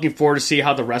said, I'm looking forward to see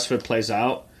how the rest of it plays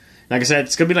out. Like I said,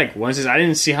 it's going to be like Wednesdays. I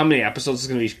didn't see how many episodes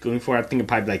it's going to be going for. I think it'd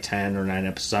probably be like 10 or 9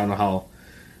 episodes. I don't know how.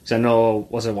 Because I know,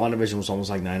 WandaVision was almost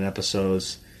like 9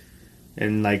 episodes.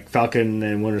 And like Falcon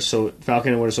and Winter Soldier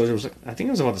was like, I think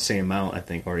it was about the same amount, I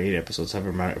think, or 8 episodes.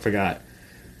 I forgot.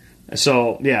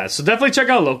 So, yeah. So definitely check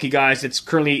out Loki, guys. It's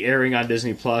currently airing on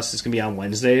Disney+. It's going to be on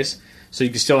Wednesdays. So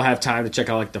you can still have time to check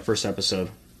out like the first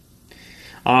episode.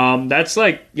 That's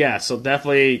like, yeah, so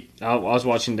definitely I was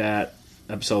watching that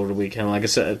episode over the weekend, like I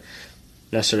said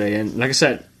yesterday, and like I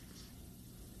said,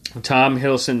 Tom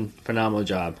Hiddleston, phenomenal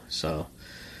job. So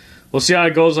we'll see how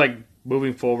it goes like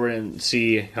moving forward and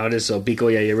see how it is. So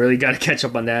Biko, yeah, you really got to catch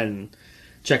up on that and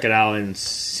check it out and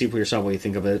see for yourself what you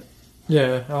think of it.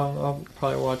 Yeah, I'll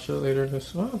probably watch it later I'll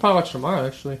probably watch it tomorrow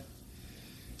actually.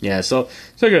 Yeah, so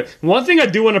good. One thing I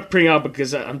do want to bring up,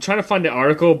 because I'm trying to find the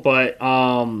article, but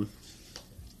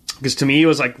because to me it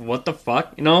was like, what the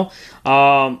fuck, you know?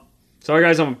 Sorry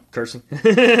guys, I'm cursing.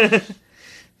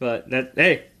 But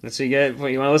hey, that's what you get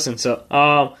when you want to listen.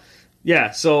 So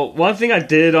yeah, so one thing I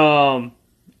did, I'm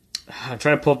trying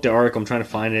to pull up the article, I'm trying to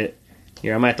find it.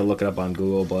 Here, I might have to look it up on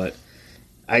Google, but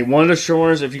one of the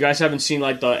showrunners, if you guys haven't seen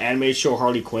like the animated show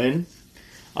Harley Quinn,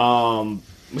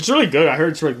 it's really good. I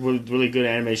heard it's really good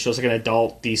anime show. It's like an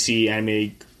adult DC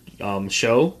anime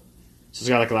show. So it's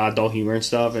got like a lot of adult humor and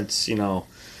stuff. It's, you know,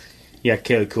 you got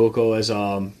Kaley Cuoco as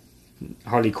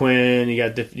Harley Quinn. You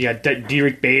got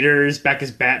Derek Bader's back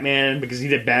as Batman because he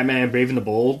did Batman and Brave and the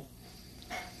Bold.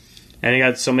 And they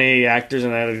got so many actors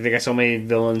and they got so many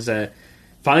villains that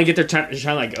finally get their time to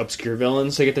shine, like obscure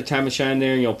villains. They get their time to shine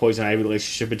there. You know, Poison Ivy, the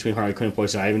relationship between Harley Quinn and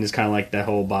Poison Ivy is kind of like that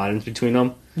whole bond between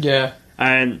them. Yeah.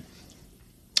 And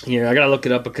yeah, I gotta look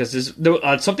it up because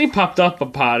something popped up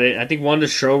about it. I think one of the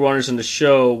showrunners in the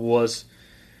show was,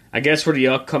 I guess for the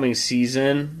upcoming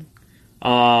season,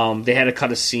 they had to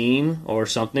cut a scene or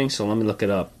something. So let me look it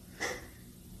up.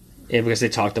 Yeah, because they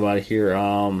talked about it here.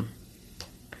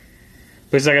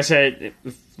 Because like I said,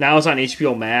 now it's on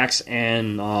HBO Max,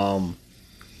 and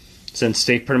since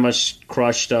they pretty much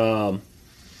crushed DC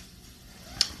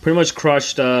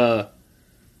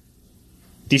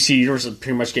Universe is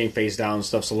pretty much getting phased down and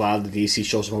stuff, so a lot of the DC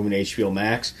shows are moving to HBO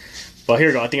Max. But here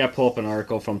we go. I think I pulled up an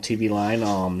article from TV Line.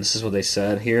 This is what they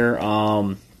said here.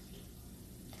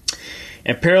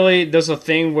 Apparently, there's a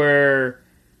thing where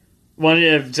one of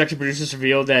the executive producers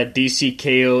revealed that DC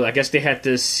KO. I guess they had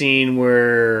this scene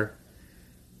where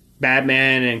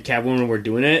Batman and Catwoman were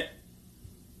doing it.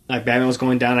 Like Batman was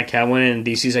going down on Catwoman, and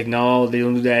DC's like, no, they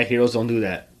don't do that. Heroes don't do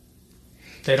that.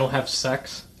 They don't have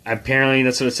sex. Apparently,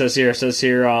 that's what it says here. It says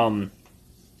here,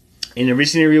 in a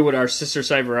recent interview with our sister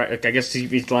site, I guess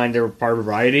TV's line, they were part of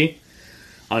Variety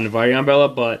on the Variety umbrella,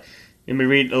 but let me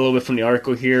read a little bit from the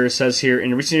article here. It says here,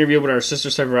 in a recent interview with our sister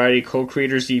site Variety,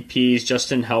 co-creators, EPs,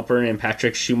 Justin Halpern and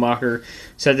Patrick Schumacher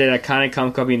said that iconic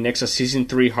comic company nixed a Season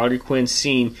 3 Harley Quinn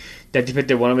scene that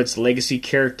depicted one of its legacy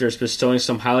characters bestowing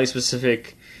some highly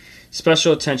specific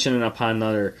special attention upon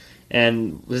another.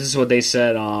 And this is what they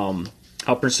said.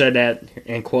 Halpern said that,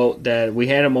 and quote, that we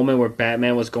had a moment where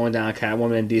Batman was going down on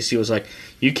Catwoman and DC was like,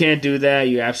 you can't do that,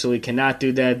 you absolutely cannot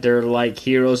do that, they're like,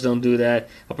 heroes don't do that,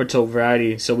 up until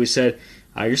Variety. So we said,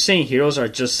 you're saying heroes are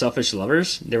just selfish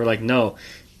lovers? They were like, no,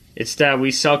 it's that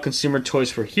we sell consumer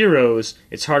toys for heroes.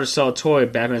 It's hard to sell a toy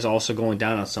if Batman's also going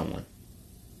down on someone.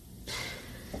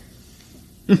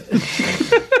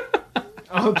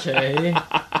 Okay.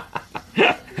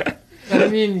 I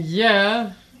mean,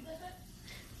 yeah.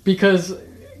 Because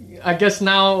I guess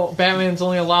now Batman's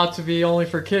only allowed to be only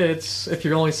for kids if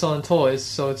you're only selling toys,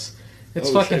 so it's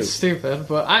fucking stupid.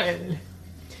 But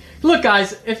look,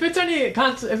 guys, if it's any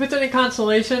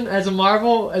consolation as a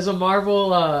Marvel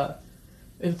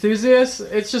enthusiast,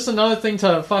 it's just another thing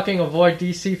to fucking avoid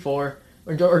DC for,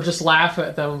 or just laugh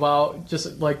at them about.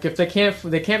 Just like if they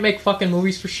can't make fucking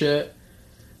movies for shit.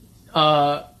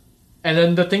 And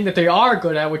then the thing that they are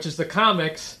good at, which is the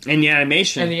comics and the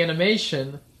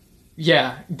animation.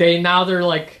 Yeah, they're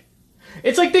like,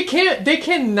 it's like they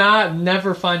cannot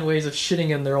never find ways of shitting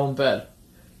in their own bed.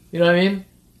 You know what I mean?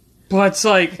 But it's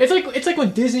like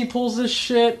when Disney pulls this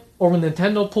shit, or when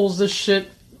Nintendo pulls this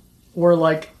shit, where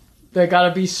like they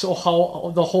gotta be the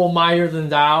whole mightier than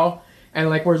thou, and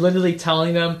like we're literally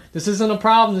telling them this isn't a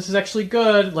problem, this is actually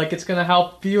good, like it's gonna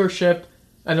help viewership,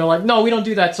 and they're like, no, we don't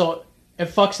do that, so it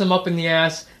fucks them up in the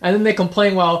ass, and then they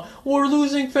complain, well, we're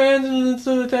losing fans, and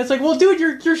so it's like, well, dude,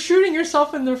 you're shooting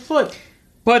yourself in their foot.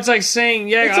 But it's like saying,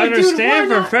 yeah, I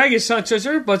understand for a fact it's not just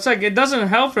but it's like it doesn't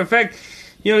help for a fact.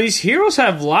 You know, these heroes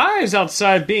have lives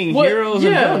outside being heroes,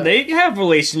 and they have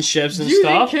relationships and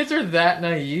stuff. Do you think kids are that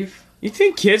naive? You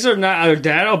think kids are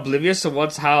that oblivious to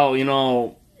how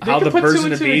the birds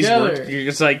and the bees work?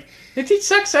 It's like, they teach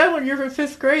sex ed when you're in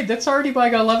 5th grade. That's already by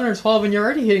 11 or 12, and you're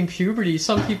already hitting puberty.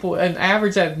 Some people, an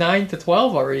average at 9 to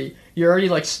 12 already. You're already,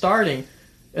 like, starting.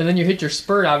 And then you hit your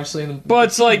spurt, obviously. But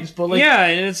it's like, yeah,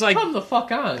 and it's like, come the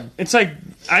fuck on. It's like,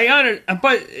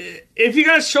 but if you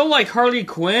got a show like Harley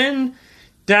Quinn,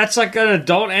 that's like an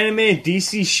adult animated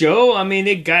DC show, I mean,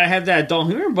 they gotta have that adult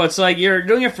humor, but it's like, you're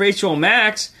doing it for HBO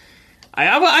Max.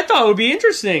 I thought it would be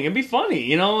interesting. It'd be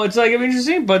funny, It's like, it'd be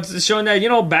interesting, but it's showing that,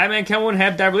 Batman and Catwoman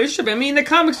have that relationship. I mean, the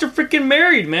comics are freaking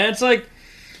married, man. It's like,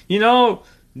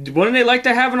 wouldn't they like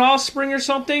to have an offspring or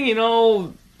something?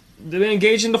 They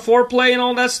engage in the foreplay and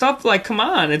all that stuff. Like, come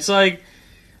on. It's like,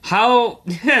 how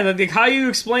you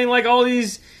explain, like, all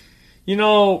these,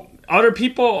 other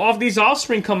people off these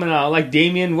offspring coming out, like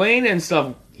Damian Wayne and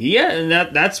stuff. Yeah, and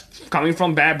that's coming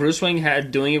from Bruce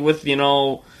Wayne doing it with,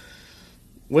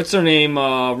 what's her name?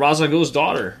 Ra's al Ghul's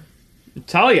daughter,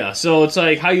 Talia. So it's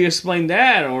like, how you explain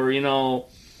that, or Well,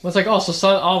 it's like,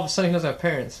 so all of a sudden he doesn't have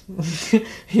parents.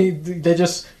 They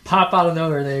just pop out of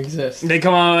nowhere and they exist. They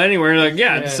come out anywhere. Like,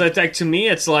 yeah. It's like, to me,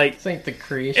 it's like, it's like the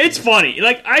creation. It's funny.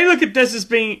 Like, I look at this as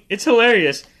being, it's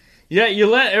hilarious. Yeah, you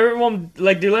let everyone,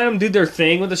 like, they let them do their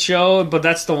thing with the show, but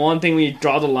that's the one thing when you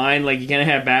draw the line. Like, you can't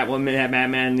have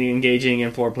Batman engaging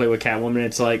in foreplay with Catwoman.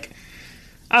 It's like,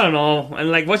 I don't know.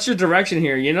 And, like, what's your direction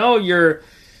here?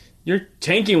 You're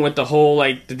tanking with the whole,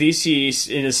 like, the DC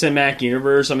in the cinematic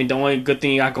universe. I mean, the only good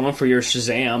thing you got going for your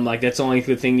Shazam, like, that's the only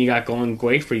good thing you got going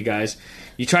great for you guys.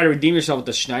 You try to redeem yourself with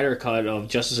the Snyder cut of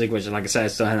Justice League, which, like I said, I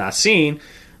still have not seen.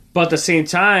 But at the same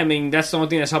time, I mean, that's the only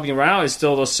thing that's helping you out is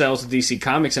still those sales of DC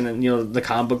Comics and then, the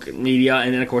comic book media.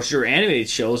 And then, of course, your animated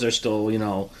shows are still,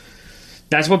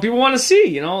 that's what people want to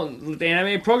see, the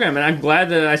animated program. And I'm glad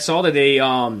that I saw that they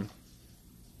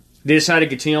decided to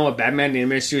continue on with Batman, the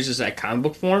animated series, as that comic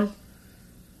book form.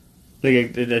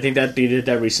 Like, I think that they did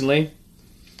that recently.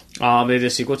 They did a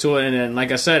sequel to it. And then,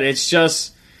 like I said, it's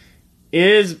just...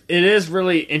 It is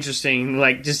really interesting,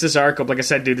 like, just this article. Like I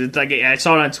said, dude, it's like, I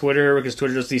saw it on Twitter, because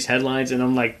Twitter does these headlines, and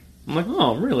I'm like,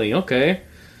 oh, really? Okay.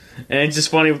 And it's just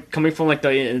funny, coming from, like,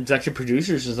 the executive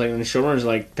producers, just like, and the showrunners,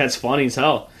 like, that's funny as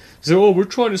hell. So, we're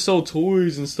trying to sell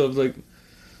toys and stuff, like,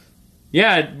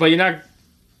 yeah, but you're not,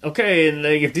 okay, and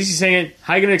like, if DC's saying it,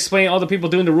 how are you going to explain all the people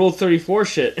doing the Rule 34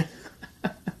 shit?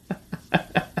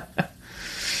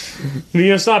 You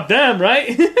gonna stop them, right?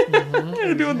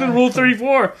 Mm-hmm. Doing the Rule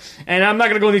 34. And I'm not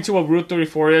gonna go into what Rule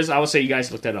 34 is. I will say you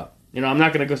guys look that up. I'm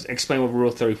not gonna go explain what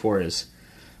Rule 34 is.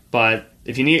 But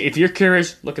if you're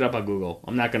curious, look it up on Google.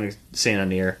 I'm not gonna say it on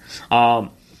the air.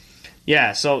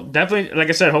 Yeah, so definitely, like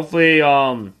I said, hopefully, if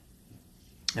I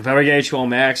ever get HBO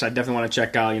Max, I definitely want to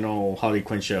check out, Harley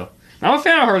Quinn show. I'm a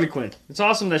fan of Harley Quinn. It's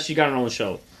awesome that she got her own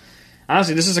show.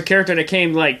 Honestly, this is a character that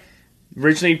came,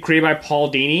 originally created by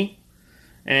Paul Dini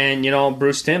and,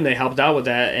 Bruce Timm. They helped out with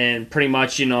that, and pretty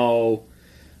much, she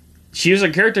was a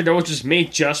character that was just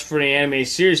made just for the anime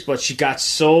series, but she got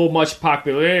so much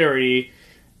popularity,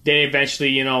 they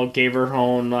eventually, gave her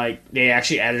own, they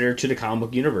actually added her to the comic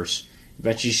book universe.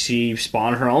 Eventually, she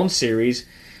spawned her own series,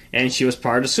 and she was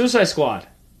part of the Suicide Squad.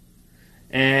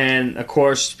 And, of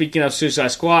course, speaking of Suicide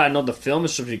Squad, I know the film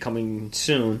is supposed to be coming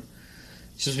soon.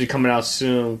 It's supposed to be coming out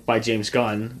soon by James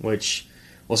Gunn, which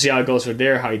we'll see how it goes with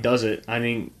there, how he does it. I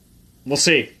mean, we'll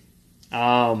see.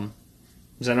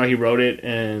 Because I know he wrote it,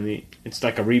 and it's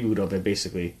like a reboot of it,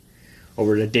 basically,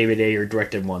 over the David Ayer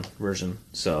directed one version.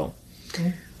 So,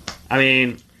 I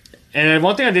mean... And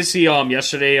one thing I did see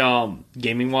yesterday,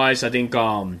 gaming-wise, I think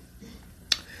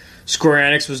Square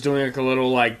Enix was doing a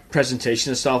little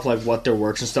presentation and stuff, what their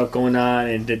works and stuff going on,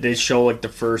 and they show the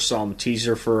first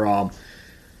teaser for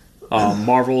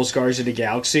Marvel's Guardians of the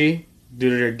Galaxy.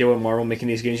 Due to their deal with Marvel making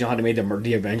these games, how they made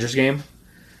the Avengers game.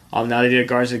 Now they did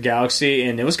Guardians of the Galaxy,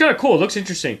 and it was kind of cool. It looks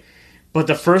interesting, but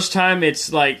the first time it's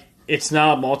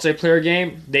not a multiplayer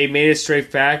game. They made it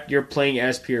straight fact. You're playing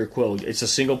as Peter Quill. It's a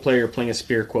single player. You're playing as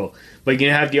Peter Quill. But you're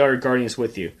going to have the other Guardians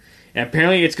with you. And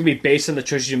apparently it's going to be based on the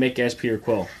choices you make as Peter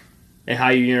Quill. And how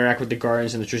you interact with the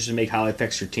Guardians and the choices you make, how it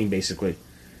affects your team, basically.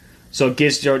 So it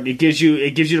gives you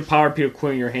the power of Peter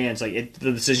Quill in your hands. The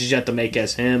decisions you have to make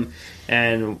as him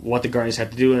and what the Guardians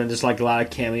have to do. And then there's a lot of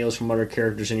cameos from other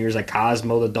characters in yours, like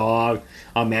Cosmo the dog.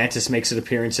 Mantis makes an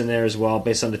appearance in there as well,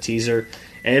 based on the teaser.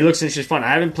 And it looks interesting fun.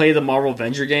 I haven't played the Marvel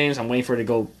Avenger games. I'm waiting for it to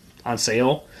go on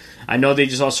sale. I know they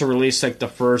just also released the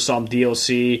first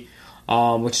DLC,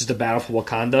 which is the Battle for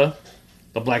Wakanda,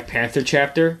 the Black Panther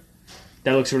chapter.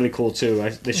 That looks really cool too.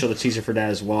 They showed the teaser for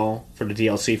that as well, for the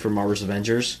DLC for Marvel's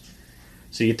Avengers.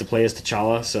 So you get to play as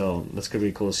T'Challa, so that's going to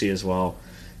be cool to see as well.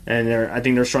 And I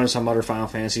think they're showing some other Final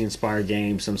Fantasy inspired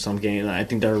games, some games. I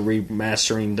think they're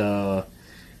remastering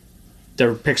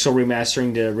they're pixel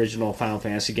remastering the original Final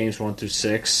Fantasy games 1 through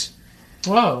 6.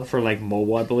 Wow. For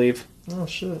mobile, I believe. Oh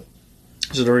shit.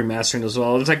 So they're remastering as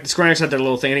well. It's the Square Enix had their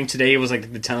little thing. I think today it was the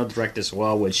Nintendo Direct as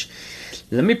well, which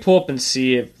let me pull up and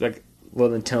see if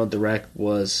what Nintendo Direct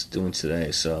was doing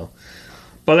today. So,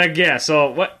 but yeah.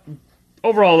 So what?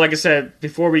 Overall, like I said,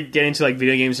 before we get into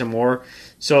video games and more,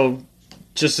 so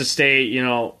just to stay,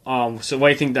 so what do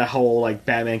you think that whole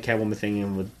Batman Catwoman thing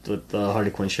and with the Harley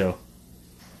Quinn show?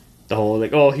 The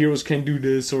whole heroes can do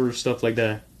this sort of stuff like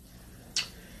that.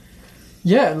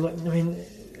 Yeah, I mean,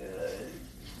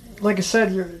 like I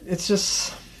said, it's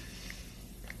just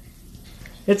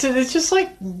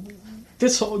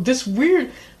this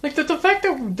weird the fact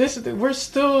that we're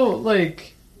still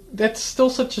that's still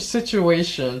such a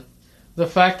situation. The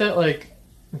fact that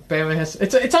Batman has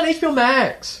it's on HBO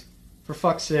Max, for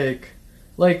fuck's sake,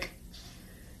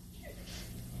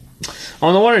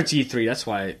 Oh, no wonder it's E3. That's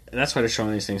why they're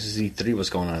showing these things. Is E3 what's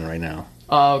going on right now?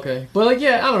 Oh, okay. But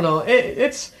yeah, I don't know.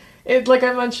 It's like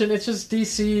I mentioned, it's just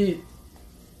DC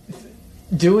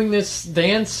doing this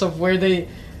dance of where they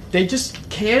just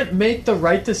can't make the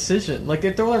right decision.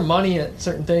 They throw their money at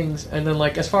certain things, and then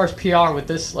as far as PR with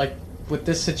this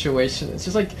situation, it's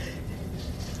just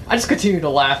I just continue to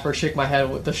laugh or shake my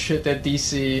head with the shit that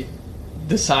DC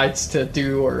decides to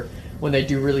do, or when they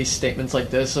do release statements like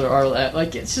this, or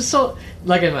it's just so,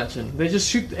 like I mentioned, they just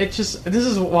shoot. This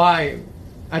is why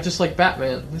I just like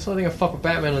Batman. That's the only thing I fuck with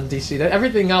Batman on DC. That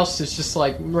everything else is just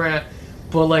meh.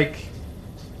 But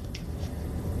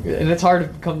and it's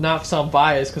hard to not sound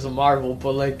biased because of Marvel,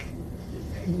 but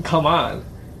come on,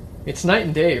 it's night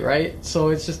and day, right? So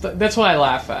it's just that's what I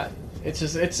laugh at. It's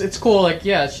just it's cool.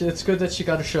 It's good that she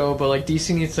got a show, but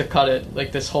DC needs to cut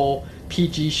it. This whole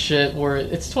PG shit where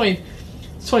it's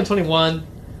 2021,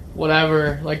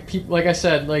 whatever. Like I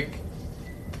said,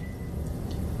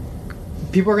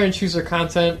 people are gonna choose their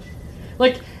content.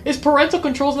 Is parental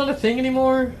control not a thing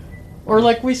anymore? Or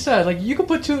we said, you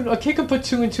can a kid can put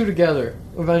 2 and 2 together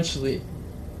eventually.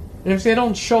 And if they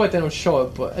don't show it, they don't show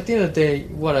it. But at the end of the day,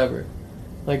 whatever.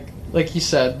 Like you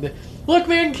said, look,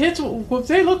 man, kids, if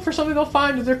they look for something, they'll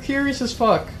find it. They're curious as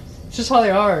fuck. It's just how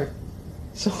they are.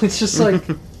 So it's just like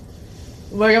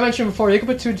I mentioned before, they can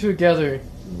put 2 and 2 together.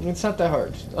 It's not that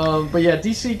hard. But yeah,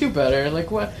 DC, do better.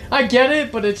 Like, what? I get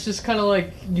it, but it's just kind of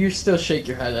like you still shake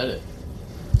your head at it.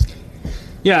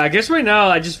 Yeah, I guess right now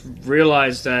I just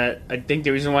realized that I think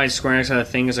the reason why Square Enix had a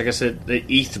thing is, like I said, the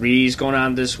E3 is going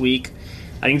on this week.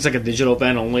 I think it's like a digital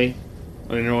event only.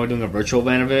 They're only doing a virtual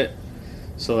event of it.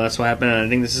 So that's what happened. And I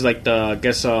think this is like I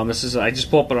just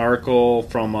pulled up an article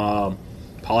from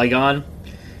Polygon.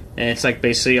 And it's like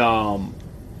basically,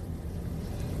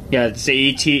 it's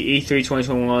the E3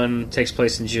 2021 takes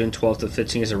place in June 12th to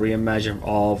 15th as a reimagined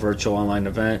all virtual online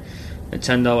event.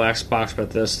 Nintendo, Xbox,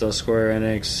 Bethesda, Square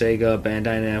Enix, Sega,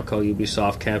 Bandai Namco,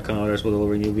 Ubisoft, Capcom, and others will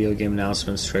deliver new video game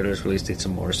announcements, trailers, release dates,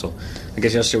 and more. So I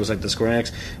guess yesterday was like the Square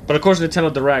Enix. But of course,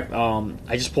 Nintendo Direct,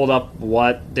 I just pulled up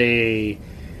what they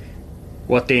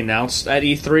announced at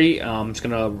E3. I'm just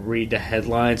going to read the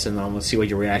headlines and I'm going to see what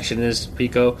your reaction is,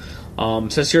 Pico.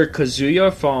 It says here,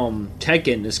 Kazuya from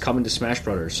Tekken is coming to Smash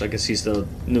Brothers. So I guess he's the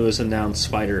newest announced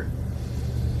fighter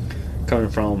coming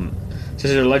from... It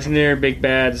says here, legendary Big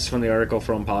Bad. This is from the article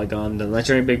from Polygon. The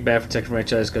legendary Big Bad for Tekken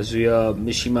franchise, Kazuya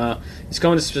Mishima, is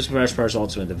coming to Smash Bros.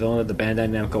 Ultimate. The villain of the Bandai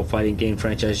Namco fighting game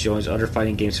franchise joins other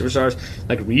fighting game superstars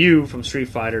like Ryu from Street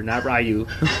Fighter, not Ryu,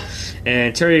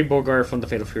 and Terry Bogard from the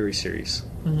Fatal Fury series.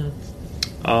 Mm-hmm.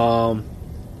 I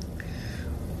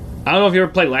don't know if you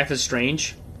ever played Life is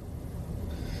Strange.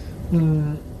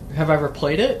 Have I ever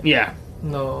played it? Yeah.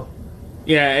 No.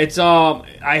 Yeah, it's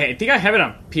I think I have it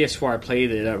on PS4. I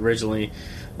played it originally.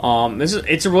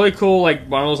 It's a really cool, like,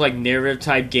 one of those like narrative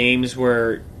type games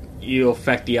where you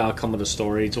affect the outcome of the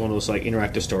story. It's one of those like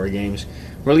interactive story games.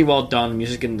 Really well done.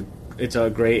 Music and it's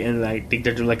great, and I think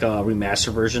they're doing like a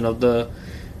remaster version of the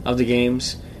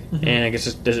games. Mm-hmm. And I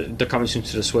guess they're coming soon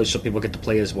to the Switch, so people get to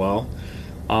play as well.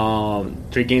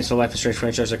 3 games for the Life is Strange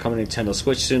franchise are coming to Nintendo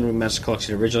Switch soon. Remastered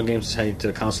collection of original games is heading to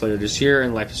the console later this year,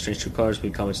 and Life is Strange 2 Colors will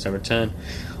be coming September 10.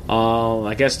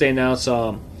 I guess they announced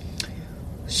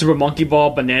Super Monkey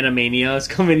Ball Banana Mania is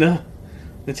coming to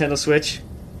Nintendo Switch.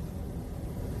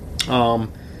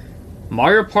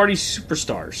 Mario Party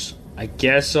Superstars. I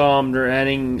guess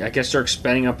they're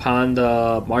expanding upon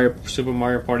the Super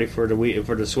Mario Party for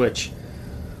the Switch.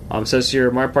 It says here,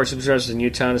 Mario Party Superstars is a new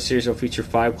town. The series will feature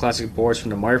 5 classic boards from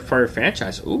the Mario Party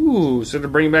franchise. Ooh, so they're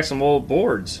bringing back some old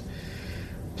boards.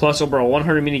 Plus over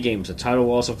 100 mini-games. The title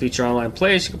will also feature online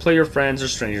play, so you can play your friends or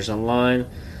strangers online. It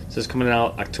says coming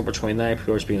out October 29th,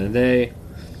 pre-orders beginning today.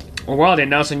 Oh wow, they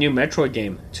announced a new Metroid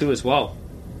game, too, as well.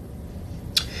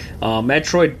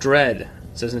 Metroid Dread. It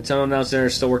says Nintendo announced they're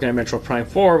still working on Metroid Prime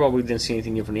 4, but we didn't see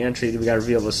anything new from the entry. We got a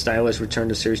reveal of a stylish return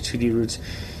to series 2D roots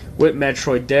with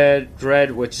Metroid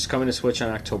Dread, which is coming to Switch on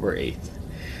October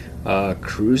 8th.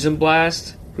 Cruisin'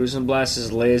 Blast. Cruisin' Blast is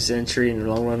the latest entry in the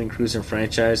long-running Cruisin'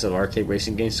 franchise of arcade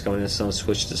racing games coming to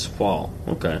Switch this fall.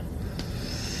 Okay.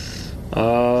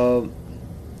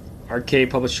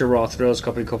 Arcade publisher Raw Thrills,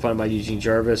 company co-founded by Eugene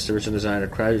Jarvis, the original designer of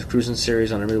the Cruisin'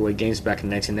 series on the Midway Games back in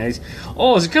the 1990s.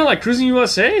 Oh, is it kind of like Cruisin'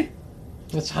 USA?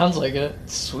 It sounds like it.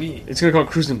 Sweet. It's going to call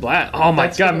Cruisin' Blast. Oh my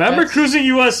god, remember Cruisin'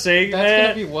 USA, man? That's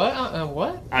going to be what?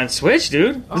 What? On Switch,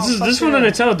 dude. This is from the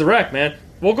Nintendo Direct, man.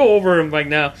 We'll go over them like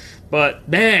now. But,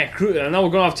 man, I know we're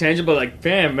going off tangent, but like,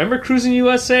 man, remember Cruisin'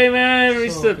 USA, man? We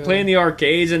used to play in the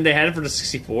arcades, and they had it for the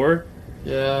 64.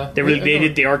 Yeah. They really made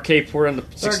it the arcade port on the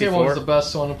 64. The arcade one was the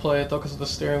best one to play it, though, because of the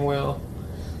steering wheel.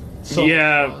 So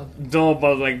no,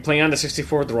 but like playing on the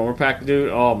 64 with the roller pack,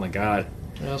 dude, oh my god.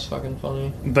 Yeah, it's fucking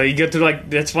funny. But you go through, like,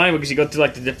 that's funny because you go through,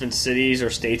 like, the different cities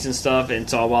or states and stuff, and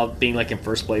it's all about being, like, in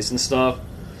first place and stuff.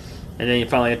 And then you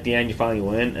finally, at the end, you finally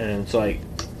win, and it's like...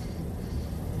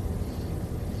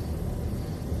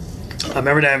 I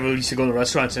remember that we used to go to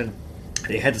restaurants, and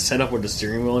they had the setup with the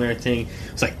steering wheel and everything.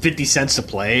 It was, like, 50 cents to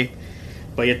play,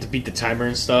 but you have to beat the timer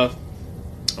and stuff,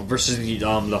 versus the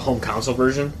home console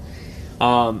version,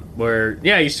 where,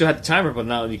 yeah, you still had the timer, but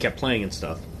now you kept playing and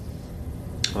stuff.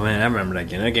 Oh man, I remember that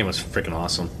game. That game was freaking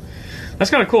awesome.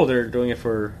 That's kind of cool. They're doing it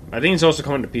for. I think it's also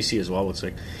coming to PC as well. Looks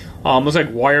like. Looks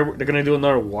like Wire. They're gonna do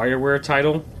another WarioWare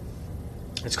title.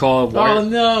 It's called. Oh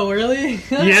no! Really?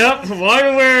 Yep,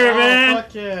 WarioWare, man.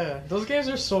 Fuck yeah! Those games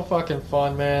are so fucking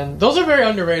fun, man. Those are very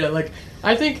underrated. Like,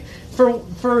 I think for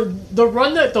the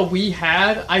run that the Wii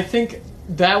had, I think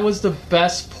that was the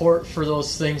best port for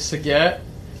those things to get,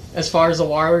 as far as the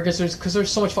WarioWare, because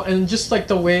there's so much fun, and just like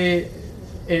the way.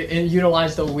 It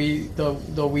utilized the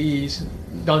Wii's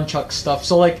nunchuck stuff.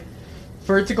 So like,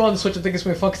 for it to go on the Switch, I think it's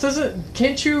really fun. Cause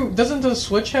doesn't the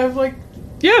Switch have like?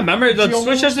 Yeah, remember the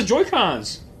Switch has the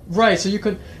Joy-Cons. Right. So you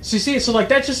see it. So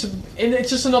like it's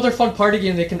just another fun party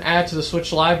game they can add to the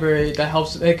Switch library that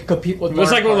helps. They can compete with.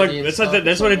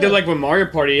 That's what they did like with Mario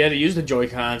Party. You had to use the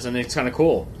Joy-Cons, and it's kind of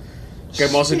cool.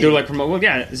 I'm also do like promote. Well,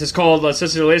 yeah, this is called.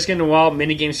 Since the latest game in the wild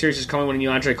mini game series is coming with a new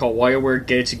entree called WarioWare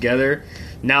Get It Together.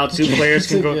 Now two players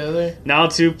can go. Now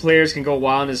two players can go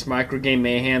wild in this micro game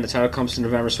mayhem. The title comes to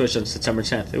November Switch on September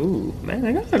 10th. Ooh, man,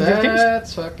 I got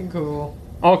that's fucking cool.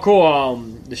 Oh, cool.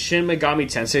 The Shin Megami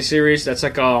Tensei series. That's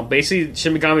like basically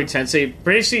Shin Megami Tensei.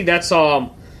 Basically, that's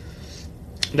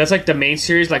like the main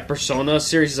series. Like Persona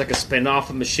series is like a spin-off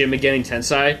of Shin Megami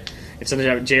Tensei. It's in the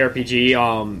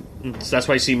JRPG. So that's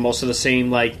why you see most of the same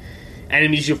like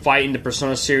enemies you fight in the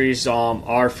Persona series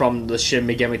are from the Shin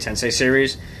Megami Tensei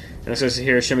series. And it says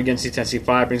here, Shin Megami Tensei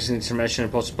 5 brings an intermission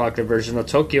and post-apocalyptic version of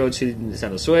Tokyo to the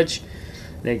Nintendo Switch.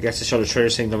 They get to show the trailer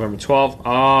saying November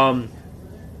 12th.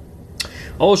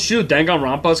 Oh shoot,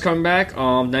 Danganronpa's coming back.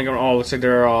 Looks like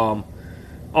they're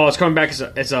it's coming back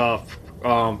as a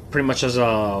pretty much as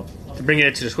a bringing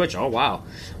it to the Switch. Oh wow.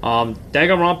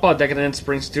 Danganronpa Decadence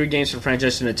brings 3 games from the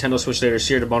franchise to Nintendo Switch later this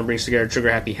year. The bundle brings together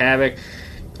Trigger Happy Havoc,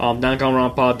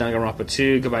 Danganronpa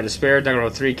 2, Goodbye Despair,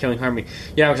 Danganronpa 3, Killing Harmony.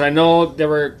 Yeah, because I know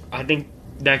I think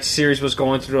that series was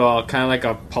going through kind of like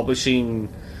a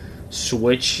publishing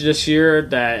switch this year,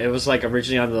 that it was like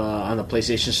originally on the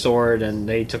PlayStation Store, and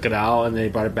they took it out and they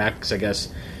brought it back because I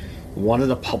guess one of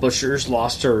the publishers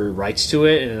lost their rights to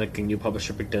it, and like a new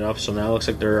publisher picked it up. So now it looks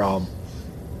like they're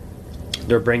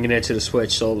bringing it to the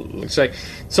Switch. So it looks like,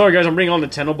 sorry guys, I'm bringing on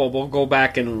Nintendo, but we'll go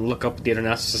back and look up the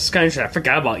internet. It's kind of interesting. I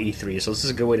forgot about E3, so this is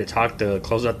a good way to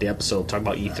close out the episode, talk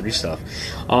about E3 stuff.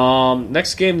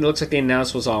 Next game that looks like they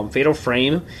announced was Fatal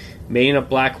Frame, Made of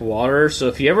Black Water. So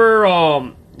if you ever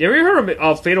heard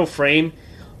of Fatal Frame?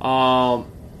 I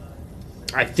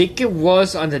think it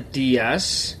was on the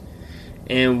DS.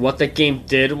 And what the game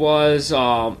did was,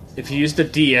 if you use the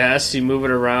DS, you move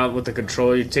it around with the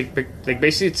controller. You take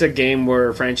basically it's a game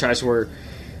where franchise where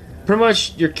pretty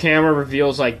much your camera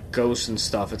reveals like ghosts and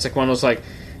stuff. It's like one of those like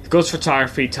ghost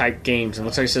photography type games. And it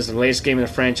looks like it says the latest game in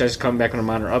the franchise is coming back on a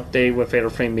minor update with Fatal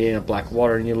Frame Made in Black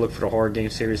Water, and you look for the horror game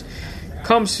series.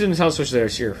 Comes to Nintendo Switch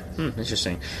this year.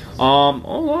 Interesting.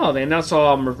 Oh wow, they announced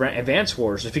Advance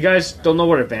Wars. If you guys don't know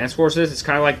what Advance Wars is, it's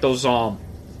kind of like those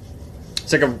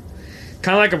it's like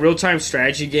a real-time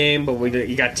strategy game, but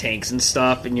you got tanks and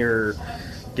stuff, and you're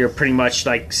pretty much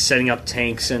like setting up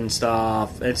tanks and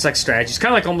stuff. It's like strategy. It's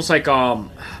kind of like almost like oh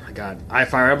my god,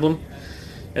 Fire Emblem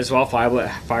as well.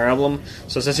 Fire Emblem.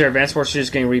 So it says here, Advance Wars is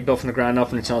getting rebuilt from the ground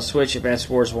up on Nintendo Switch. Advance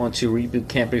Wars 1-2 reboot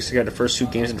camp brings together the first 2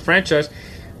 games in the franchise.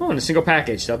 In a single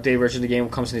package. The updated version of the game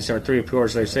comes in December 3.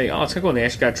 Pre-orders later say, it's cool. And they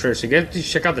actually got trailers. So you get to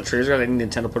check out the trailers. I think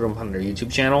Nintendo put them on their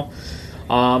YouTube channel.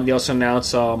 They also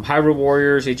announced Hyrule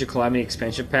Warriors Age of Calamity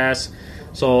expansion pass.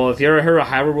 So if you ever heard of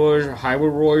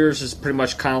Hyrule Warriors is pretty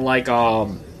much kind of like how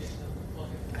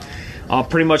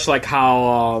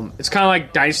it's kind of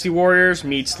like Dynasty Warriors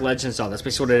meets Legends of Zelda. That's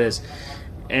basically what it is.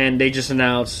 And they just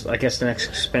announced, I guess, the next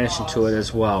expansion to it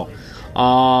as well.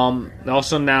 They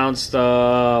also announced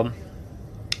they're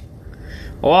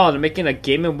making a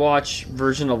Game & Watch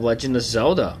version of Legend of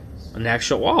Zelda. It's an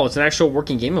actual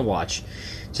working Game & Watch.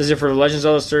 It says here, for the Legend of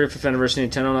Zelda's 35th anniversary,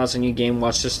 Nintendo announced a new Game &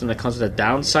 Watch system that comes with the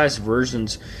downsized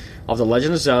versions of The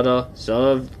Legend of Zelda,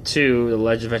 Zelda 2, The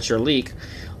Legend Adventure Link,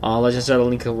 Legend of Zelda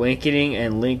Link Awakening,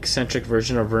 and Link-centric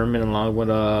version of Vermin, along with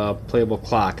a playable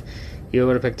clock. You'll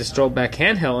be able to pick this throwback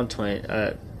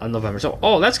handheld on November. So,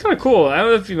 that's kind of cool. I don't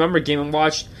know if you remember Game &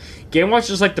 Watch. Game & Watch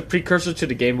is like the precursor to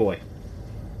the Game Boy.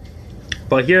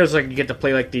 But here it's like you get to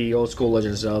play like the old school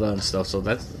Legend of Zelda and stuff, so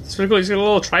that's pretty cool. He's got a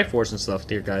little Triforce and stuff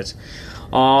here, guys.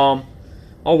 Oh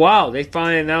wow, they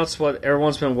finally announced what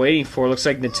everyone's been waiting for. Looks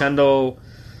like Nintendo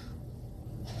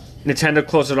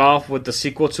closed it off with the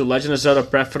sequel to Legend of Zelda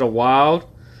Breath of the Wild.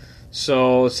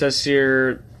 So it says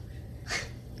here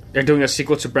they're doing a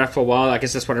sequel to Breath of the Wild. I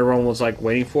guess that's what everyone was like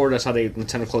waiting for. That's how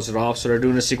Nintendo closed it off. So they're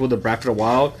doing a sequel to Breath of the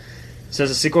Wild. It says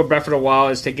the sequel to Breath of the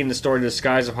Wild is taking the story to the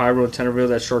skies of Hyrule. Nintendo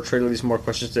revealed that short trailer leaves more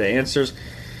questions than answers.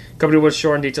 The company was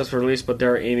short on details for release, but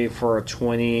they're aiming for a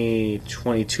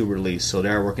 2022 release. So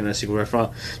they're working on a sequel.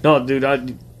 No, dude,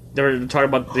 they're talking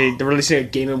about they're releasing a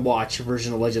Game & Watch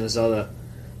version of Legend of Zelda,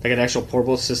 like an actual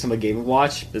portable system of Game &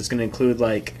 Watch. It's going to include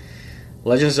like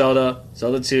Legend of Zelda,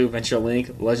 Zelda 2, Adventure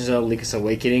Link, Legend of Zelda Link's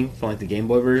Awakening from like the Game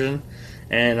Boy version.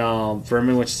 And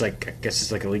Vermin, which is like, I guess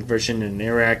it's like a Link version, and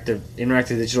interactive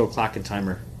digital clock and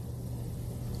timer.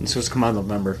 And so it's come out in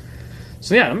November.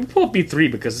 So yeah, let me pull up E3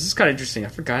 because this is kind of interesting. I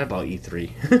forgot about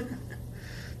E3.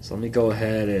 So let me go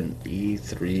ahead and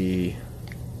E3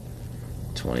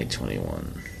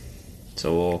 2021.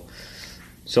 So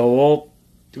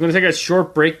we're gonna take a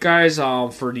short break, guys.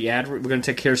 For the ad, we're gonna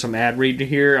take care of some ad read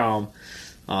here. And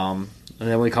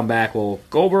then when we come back, we'll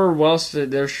go over what else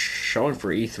they're showing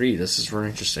for E3. This is very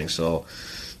interesting. So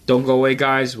Don't go away,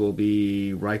 guys. We'll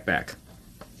be right back.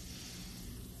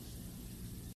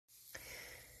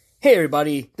 Hey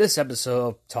everybody, this episode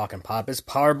of Talkin' Pop is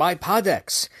powered by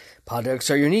Poddex. Poddex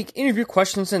are unique interview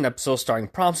questions and episodes starting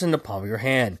prompts in the palm of your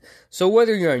hand. So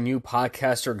whether you're a new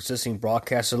podcaster or existing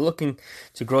broadcaster looking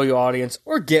to grow your audience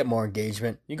or get more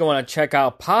engagement, you're going to want to check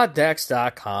out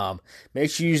poddex.com. Make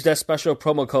sure you use that special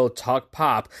promo code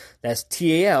TALKPOP, that's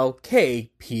TALKPOP,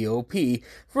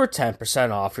 for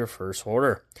 10% off your first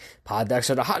order. Poddex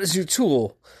are the hottest new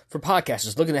tool for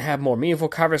podcasters looking to have more meaningful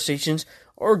conversations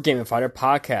or gamify their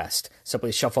podcast.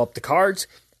 Simply shuffle up the cards,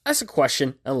 ask a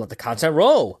question, and let the content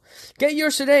roll. Get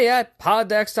yours today at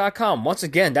poddex.com. Once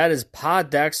again, that is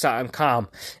poddex.com.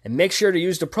 And make sure to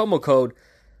use the promo code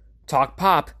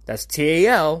TALKPOP, that's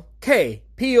TALKPOP,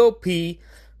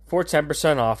 for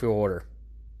 10% off your order.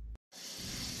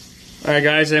 Alright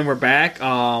guys, and we're back.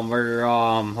 We're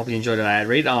hope you enjoyed that ad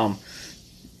read.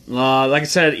 Like I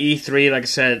said,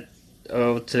 E3,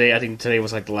 today, I think today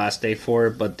was like the last day for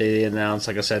it, but they announced,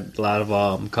 like I said, a lot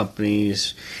of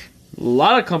companies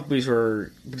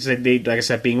were, because they, like I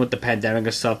said, being with the pandemic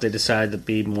and stuff, they decided to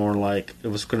be more like, it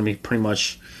was going to be pretty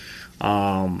much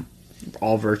all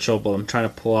virtual, but I'm trying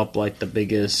to pull up like the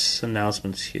biggest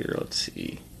announcements here. Let's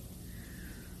see.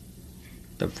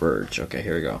 The Verge. Okay,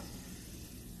 here we go.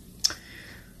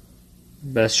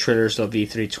 Best trailers of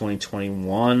E3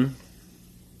 2021.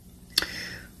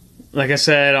 Like I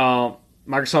said,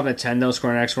 Microsoft, Nintendo,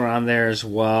 Square Enix were on there as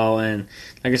well, and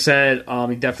like I said,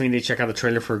 you definitely need to check out the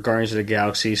trailer for Guardians of the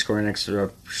Galaxy. Square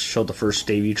Enix showed the first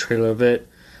debut trailer of it.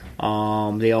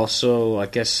 They also, I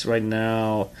guess right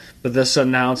now, but this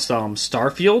announced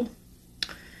Starfield,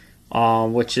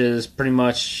 which is pretty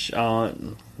much,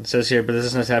 it says here, but this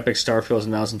isn't Epic. Starfield was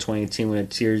announced in 2018 when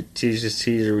it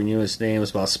teaser renewed its name. It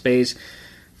was about space.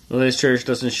 The latest trailer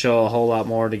doesn't show a whole lot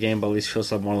more of the game, but at least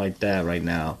feels a lot more like that right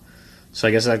now. So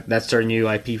I guess that's their new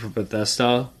IP for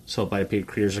Bethesda. So by the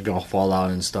creators are going to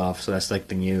Fallout and stuff. So that's like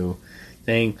the new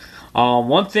thing.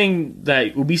 One thing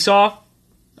that Ubisoft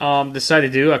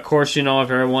decided to do, of course, if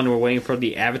everyone were waiting for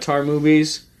the Avatar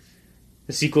movies,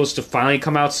 the sequels to finally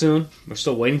come out soon. We're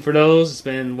still waiting for those. It's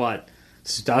been,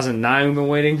 2009 we've been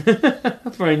waiting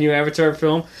for a new Avatar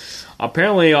film.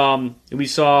 Apparently,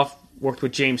 Ubisoft worked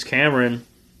with James Cameron,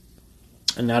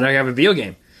 and now they have a video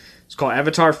game. It's called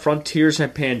Avatar Frontiers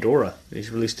and Pandora. They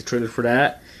released the trailer for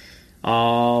that.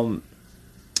 It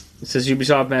says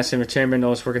Ubisoft Massive Entertainment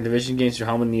knows working Division games through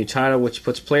helmet new title, which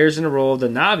puts players in the role of the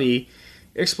Na'vi,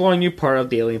 exploring new part of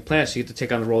the alien planet. So you get to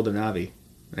take on the role of the Na'vi.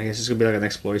 I guess it's going to be like an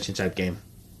exploration type game.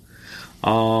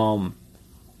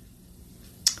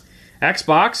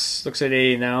 Xbox, looks like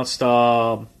they announced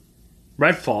Redfall,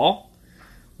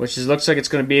 which looks like it's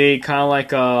going to be kind of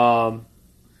like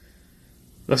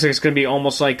looks like it's going to be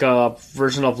almost like a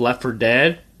version of Left 4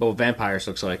 Dead, but with vampires,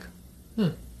 looks like.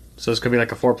 So it's going to be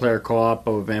like a 4-player co-op,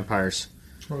 but with vampires.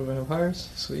 More vampires?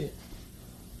 Sweet.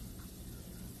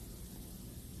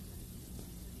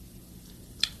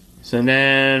 So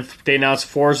then they announced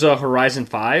Forza Horizon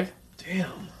 5.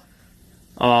 Damn.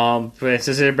 But it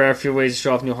says there are a few ways to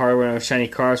show off new hardware and shiny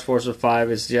cars. Forza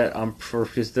 5 is yet for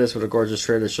this with a gorgeous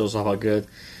trailer that shows off how good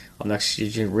next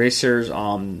gen racers.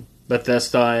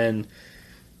 Bethesda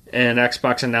and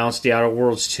Xbox announced The Outer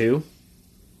Worlds 2.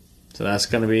 So that's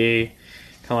going to be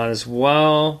coming out as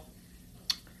well.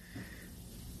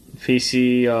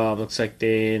 PC, looks like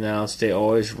they announced They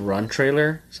Always Run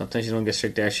trailer. Sometimes you don't get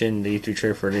strict action. The E3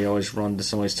 trailer for They Always Run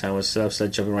doesn't waste time with stuff. So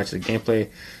jumping right to the gameplay.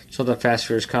 Showed that Fast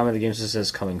Furious comment. The game says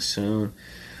coming soon.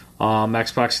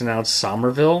 Xbox announced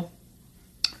Somerville.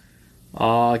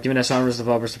 Given that Somerville's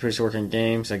developers to produce working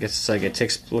games, I guess it's like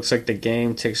looks like the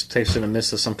game takes in the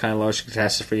midst of some kind of large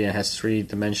catastrophe and has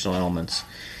 3-dimensional elements.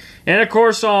 And of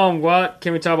course, what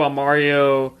can we talk about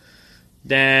Mario?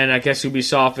 Then I guess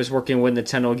Ubisoft is working with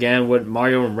Nintendo again with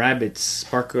Mario and Rabbids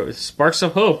Sparks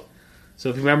of Hope. So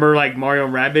if you remember, like Mario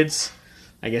and Rabbids,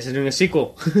 I guess they're doing a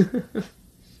sequel.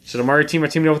 So the Mario team are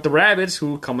teaming up with the Rabbids,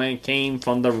 who came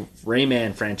from the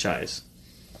Rayman franchise.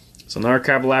 So another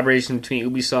collaboration between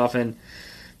Ubisoft and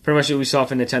pretty much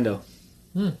Ubisoft and Nintendo.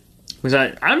 Was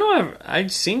I don't know.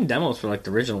 I've seen demos for like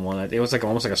the original one. It was like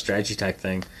almost like a strategy type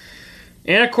thing.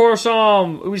 And of course,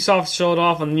 Ubisoft showed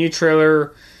off a new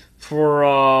trailer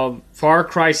for Far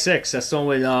Cry 6. That's the one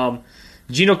with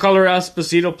Giancarlo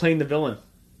Esposito playing the villain.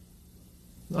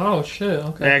 Oh shit!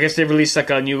 Okay. And I guess they released like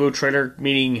a new trailer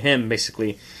meeting him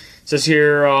basically. It says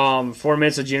here, 4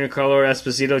 minutes of Giancarlo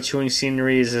Esposito chewing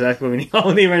scenery is exactly what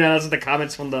we need right now. That's the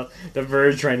comments from the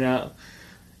Verge right now.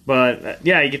 But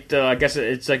yeah, you get. I guess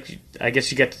it's like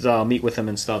you get to meet with him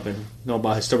and stuff and know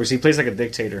about his stories. He plays like a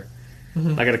dictator,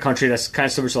 like in a country that's kind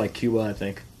of similar to like Cuba, I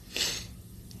think.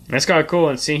 That's kind of cool,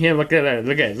 and seeing him look at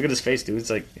his face, dude. It's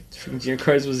like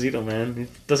Giancarlo Esposito, man. He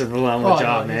does a phenomenal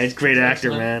job, man. He's a great actor,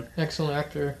 man. Excellent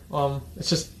actor. It's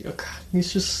just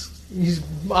he's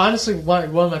honestly one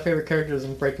of my favorite characters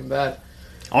in Breaking Bad.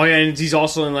 Oh yeah, and he's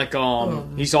also in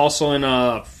he's also in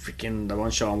freaking the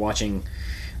one show I'm watching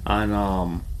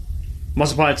on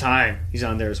Once Upon a Time. He's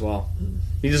on there as well.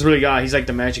 He's like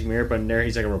the magic mirror, but in there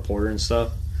he's like a reporter and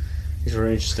stuff. He's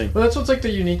really interesting. Well, that's what's like the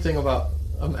unique thing about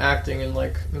acting and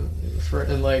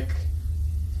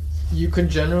you can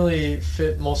generally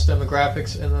fit most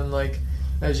demographics, and then like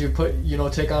as you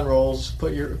take on roles,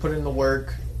 put in the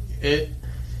work.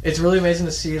 It's really amazing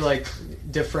to see like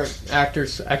different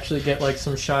actors actually get like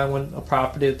some shine when a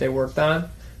property that they worked on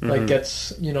like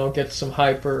gets some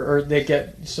hype or they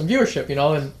get some viewership,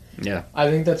 and yeah,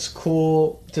 I think that's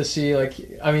cool to see. Like,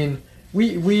 I mean,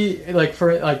 we like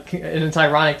for like, and it's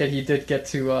ironic that he did get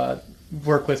to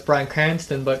work with Bryan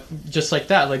Cranston, but just like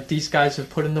that, like these guys have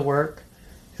put in the work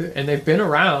and they've been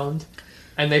around,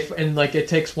 and like it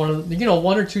takes one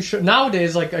or two shows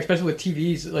nowadays, like especially with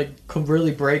TVs, like can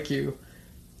really break you.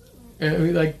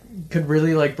 Like could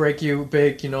really like break you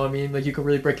big, I mean, like you could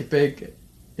really break it big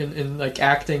in like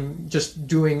acting, just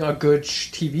doing a good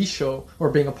TV show or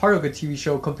being a part of a good TV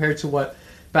show compared to what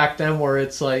back then where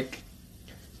it's like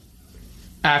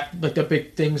the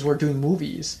big things were doing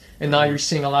movies, and now you're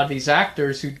seeing a lot of these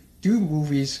actors who do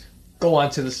movies go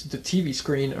onto the TV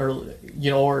screen or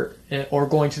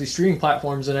going to these streaming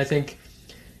platforms, and I think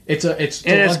it's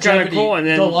kind of cool, and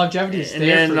then the longevity is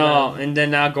there for them. And then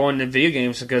now going to video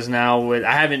games, because now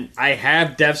I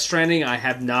have Death Stranding. I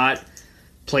have not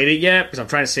played it yet because I'm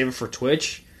trying to save it for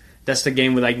Twitch. That's the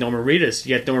game with like Norman Reedus.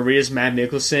 You got Norman Reedus, Matt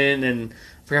Mikkelsen, and I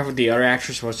forgot what the other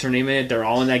actress, what's her name in it. They're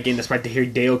all in that game despite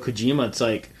Hideo Kojima. It's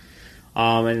like,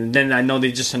 and then I know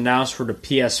they just announced for the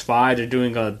PS5 they're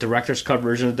doing a director's cut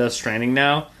version of Death Stranding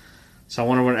now. So I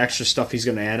wonder what extra stuff he's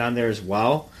going to add on there as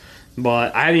well.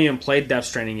 But I haven't even played Death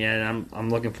Stranding yet, and I'm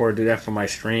looking forward to do that for my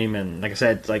stream. And like I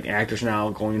said, like actors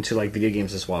now going into like video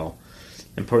games as well,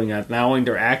 and putting out not only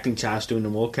their acting chops, doing the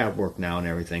mocap work now and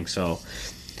everything. So,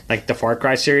 like the Far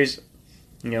Cry series,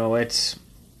 it's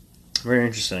very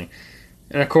interesting.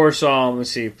 And of course, let's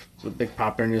see, the big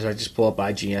popular news. I just pull up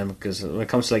IGN because when it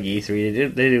comes to like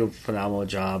E3, they do a phenomenal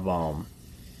job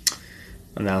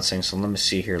announcing. So let me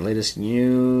see here, latest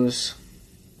news.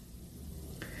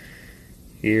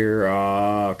 Here,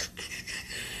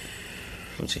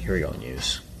 let's see. Here we go.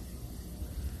 News.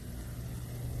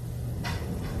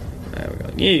 There we go.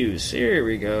 News. Here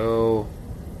we go.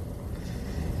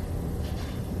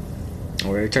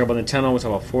 We're going to talk about Nintendo. We'll talk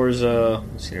about Forza.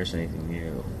 Let's see if there's anything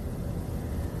new.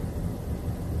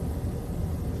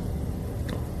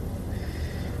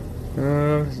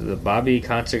 The Bobby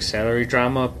Kotick salary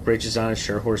drama bridges on as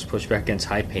shareholders pushback against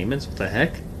high payments. What the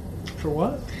heck? For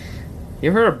what? You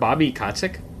ever heard of Bobby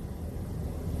Kotick?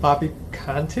 Bobby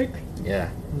Kotick? Yeah.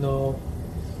 No.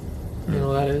 You know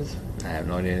who that is? I have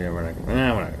no idea. We're not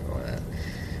going to go with that.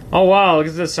 Oh, wow. Look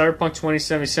at this. Cyberpunk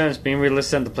 2077 is being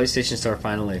relisted on the PlayStation Store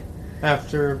finally.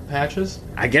 After patches?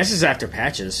 I guess it's after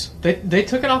patches. They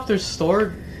took it off their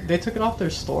store. They took it off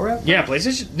their store after? Yeah,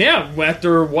 PlayStation. Yeah,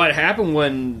 after what happened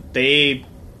when they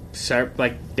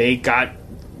got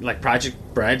Project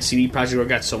Red, CD Projekt Red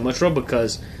got so much trouble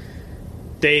because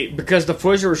the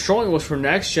footage they were showing was for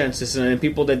next gen system, and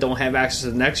people that don't have access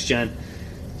to the next gen,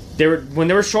 when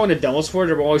they were showing the demos for it,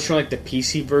 they were always showing like the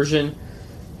PC version,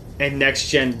 and next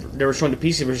gen they were showing the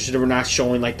PC version, so they were not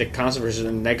showing like the console version,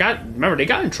 and they got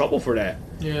in trouble for that.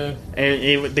 Yeah,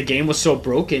 and the game was so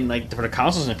broken, like for the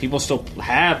consoles, and people still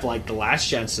have like the last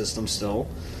gen system still,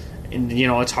 and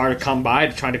it's hard to come by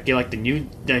to try to get like the new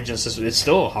gen system. It's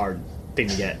still a hard thing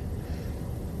to get.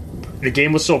 The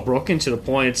game was so broken to the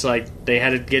point it's like they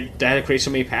had to create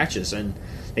so many patches, and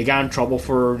they got in trouble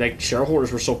for like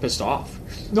shareholders were so pissed off.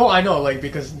 No, I know, like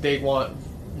because they want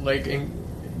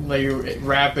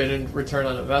rapid and return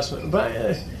on investment,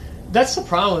 but that's the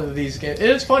problem with these games. And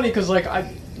it's funny because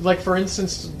for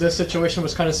instance, this situation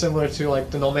was kind of similar to like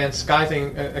the No Man's Sky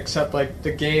thing, except like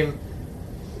the game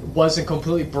wasn't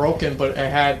completely broken, but it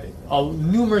had a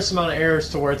numerous amount of errors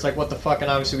to where it's like what the fuck, and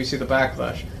obviously we see the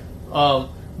backlash.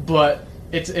 But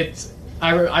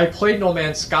I played No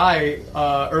Man's Sky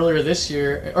earlier this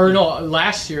year, or no,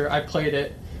 last year I played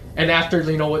it, and after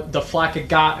what the flack it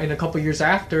got, in a couple years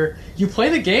after, you play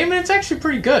the game and it's actually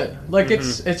pretty good. Like it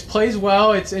plays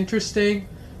well, it's interesting.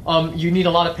 You need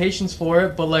a lot of patience for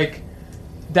it, but like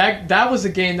that was a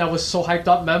game that was so hyped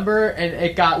up, remember, and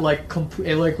it got went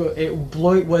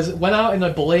out in a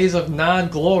blaze of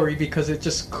non-glory because it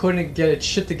just couldn't get its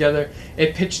shit together.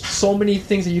 It pitched so many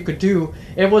things that you could do.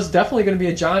 It was definitely going to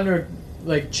be a genre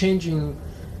like changing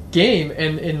game,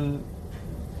 and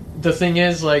the thing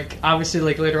is, like, obviously,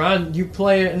 like, later on you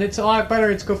play it and it's a lot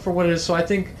better. It's good for what it is. So I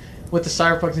think with the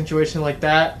Cyberpunk situation like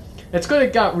that, it's good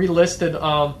it got relisted.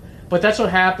 But that's what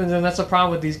happens, and that's the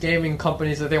problem with these gaming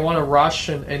companies, that they want to rush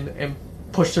and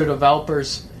push their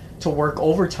developers to work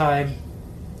overtime,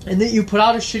 and then you put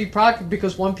out a shitty product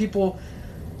because people,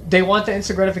 they want the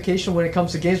instant gratification when it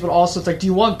comes to games, but also it's like, do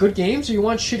you want good games or you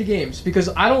want shitty games? Because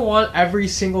I don't want every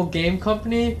single game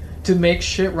company to make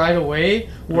shit right away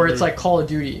where it's like Call of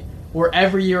Duty, where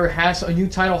every year a new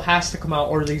title has to come out,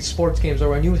 or these sports games,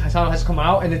 or a new title has to come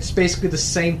out, and it's basically the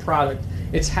same product.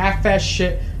 It's half-assed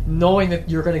shit, knowing that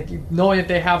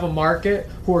they have a market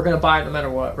who are gonna buy it no matter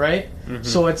what, right? Mm-hmm.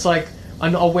 So it's like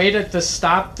a way to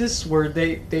stop this, where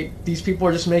these people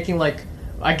are just making, like,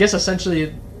 I guess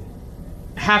essentially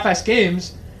half-assed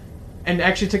games, and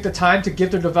actually take the time to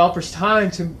give their developers time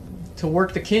to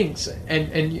work the kinks,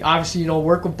 and obviously,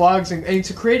 work with bugs, and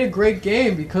to create a great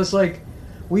game, because, like,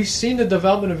 we've seen the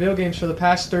development of video games for the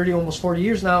past 30, almost 40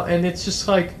 years now, and it's just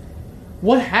like,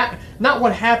 not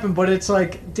what happened, but it's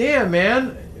like, damn,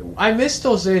 man, I miss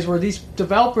those days where these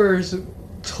developers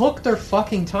took their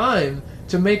fucking time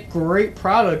to make great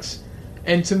products,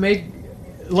 and to make,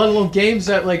 let alone games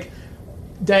that, like,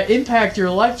 that impact your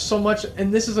life so much.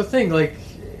 And this is the thing, like,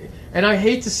 and I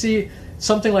hate to see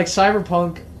something like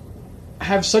Cyberpunk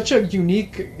have such a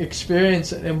unique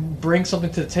experience and bring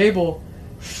something to the table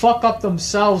fuck up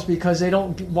themselves because they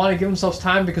don't want to give themselves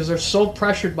time, because they're so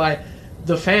pressured by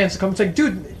the fans to come. It's like,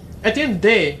 dude, at the end of the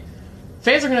day,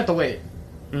 fans are gonna have to wait.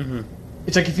 Mm-hmm.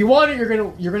 It's like, if you want it, you're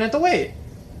gonna have to wait,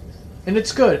 and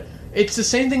it's good. It's the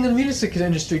same thing in the music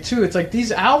industry too. It's like,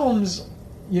 these albums,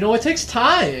 it takes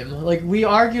time. Like, we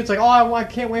argue, it's like, oh, I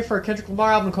can't wait for a Kendrick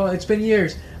Lamar album to come out. It's been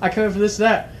years. I can't wait for this,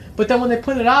 that. But then when they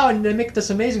put it out and they make this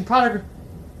amazing product,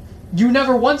 you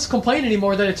never once complain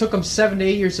anymore that it took them 7 to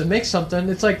 8 years to make something.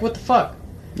 It's like, what the fuck?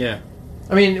 Yeah.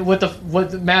 I mean, what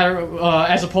the matter,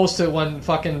 as opposed to when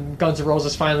fucking Guns N'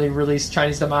 Roses finally released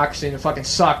Chinese Democracy and it fucking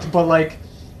sucked. But, like,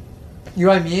 you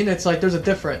know what I mean? It's like, there's a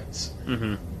difference.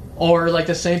 Mm-hmm. Or, like,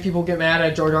 the same people get mad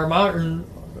at George R. R. Martin,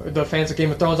 the fans of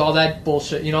Game of Thrones, all that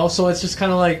bullshit, So it's just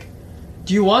kind of like,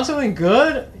 do you want something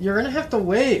good? You're going to have to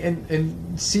wait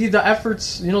and see the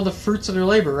efforts, the fruits of their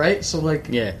labor, right? So, like,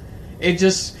 yeah, it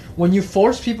just, when you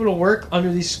force people to work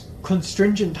under these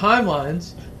constringent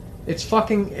timelines,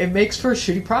 it makes for a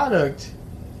shitty product.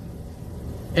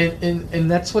 And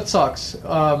that's what sucks.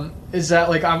 Is that,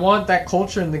 like, I want that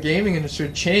culture in the gaming industry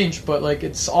to change, but, like,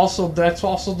 that's also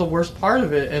the worst part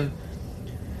of it. And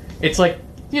it's like,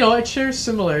 it shares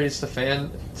similarities to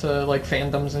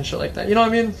fandoms and shit like that. You know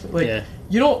what I mean? Like, yeah.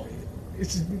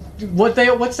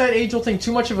 What's that age-old thing?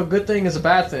 Too much of a good thing is a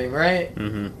bad thing, right?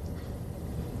 Mm-hmm.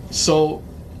 So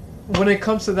when it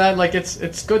comes to that, like,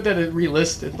 it's good that it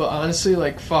relisted, but honestly,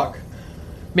 like, fuck.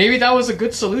 Maybe that was a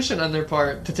good solution on their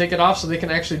part, to take it off so they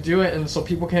can actually do it, and so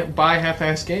people can't buy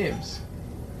half-assed games.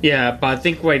 Yeah, but I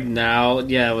think right now, with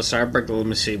Cyberpunk, let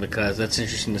me see, because that's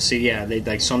interesting to see. Yeah, they,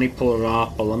 like, Sony pulled it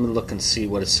off, but let me look and see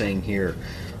what it's saying here.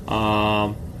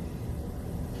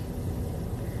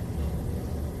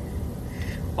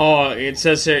 It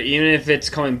says here, even if it's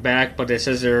coming back, but it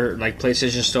says they're, like,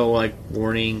 PlayStation still, like,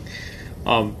 warning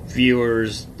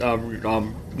viewers,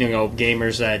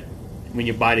 gamers, that when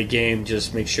you buy the game,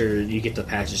 just make sure you get the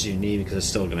patches you need, because it's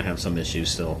still going to have some issues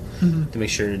still, to make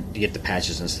sure you get the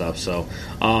patches and stuff. So,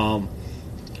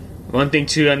 one thing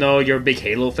too, I know you're a big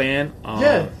Halo fan.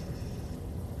 Yeah.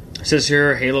 It says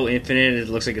here, Halo Infinite, it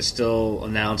looks like it's still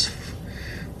announced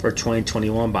for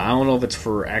 2021, but I don't know if it's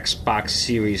for Xbox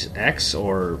Series X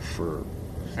or for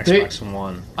Xbox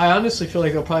One. I honestly feel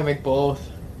like they'll probably make both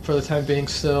for the time being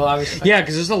still, obviously. Yeah,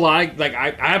 because there's a lot of, like,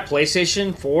 I have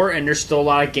PlayStation 4, and there's still a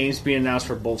lot of games being announced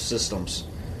for both systems.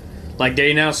 Like, they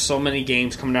announced so many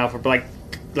games coming out for, like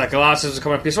a lot of systems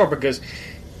coming out for PS4, because,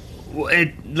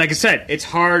 like I said, it's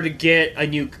hard to get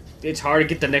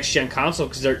the next-gen console,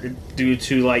 because they're due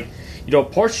to, like,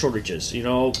 port shortages,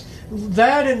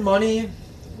 That and money,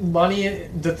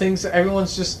 the things that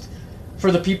everyone's just,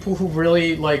 for the people who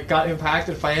really, like, got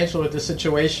impacted financially with the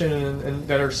situation and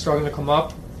that are struggling to come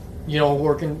up,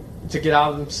 working to get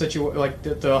out of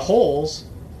the holes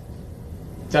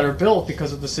that are built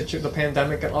because of the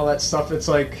pandemic and all that stuff. It's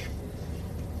like,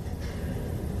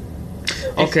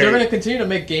 they're going to continue to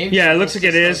make games. Yeah, it looks like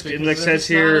it is. It says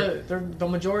here, the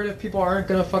majority of people aren't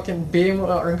going to be able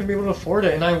to afford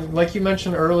it. And like you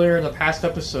mentioned earlier in the past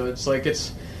episodes, like,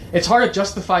 it's hard to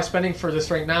justify spending for this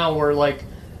right now, where, like,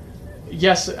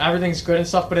 yes, everything's good and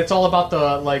stuff, but it's all about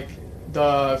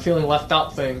the feeling left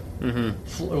out thing.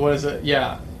 Mm-hmm. What is it?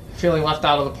 Yeah. feeling left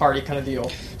out of the party kind of deal.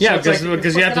 Yeah, because you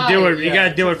have to deal with you got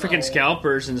to deal with freaking no.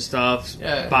 scalpers and stuff,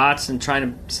 bots, and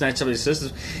trying to snatch some of these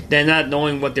systems. Then not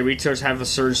knowing what the retailers have a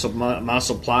certain amount of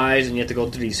supplies, and you have to go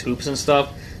through these hoops and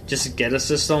stuff just to get a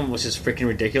system, which is freaking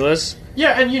ridiculous.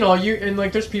 Yeah, and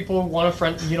there's people who want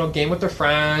to game with their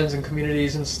friends and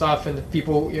communities and stuff, and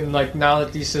people now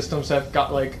that these systems have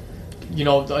got like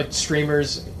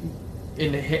streamers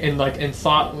in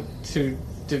thought to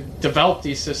develop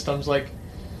these systems, like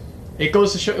it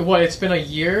goes to show it's been a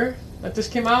year that this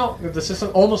came out. The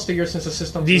system almost a year since the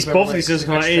system. Both of these systems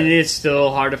come out, and it's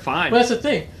still hard to find. But that's the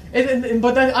thing,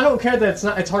 but I don't care that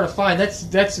it's hard to find.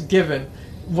 That's given.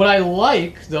 What I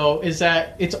like, though, is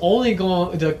that it's only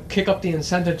going to kick up the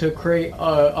incentive to create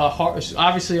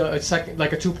obviously a second,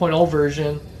 like a 2.0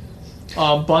 version,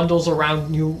 bundles around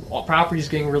new properties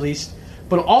getting released,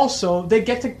 but also they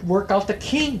get to work out the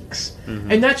kinks,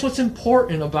 and that's what's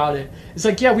important about it. It's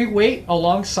like, we wait a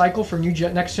long cycle for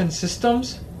next-gen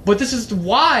systems, but this is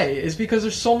why, is because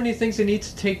there's so many things they need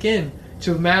to take in.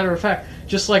 To a matter of fact,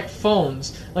 just like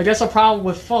phones, like that's a problem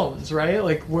with phones, right?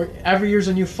 Like every year's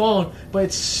a new phone, but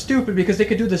it's stupid because they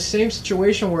could do the same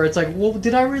situation where it's like, well,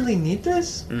 did I really need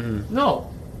this?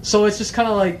 No. So it's just kind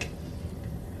of like,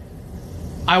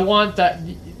 I want that.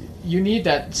 You need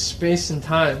that space and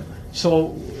time.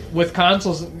 So with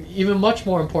consoles, even much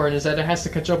more important is that it has to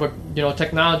catch up with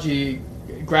technology,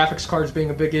 graphics cards being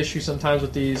a big issue sometimes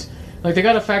with these. Like they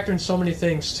got to factor in so many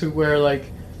things to where like.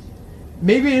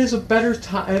 Maybe it is a better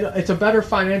time. It's a better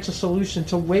financial solution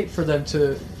to wait for them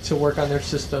to work on their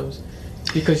systems,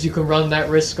 because you can run that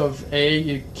risk of A,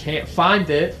 you can't find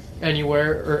it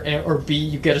anywhere, or B,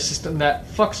 you get a system that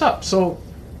fucks up. So,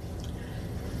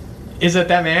 is it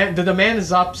that man? The demand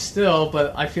is up still,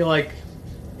 but I feel like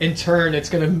in turn it's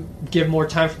going to give more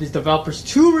time for these developers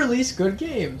to release good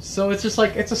games. So it's just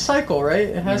like it's a cycle, right?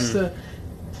 It has to.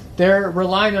 They're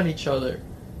relying on each other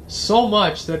so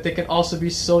much that they can also be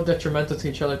so detrimental to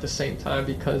each other at the same time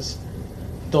because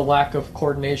the lack of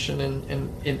coordination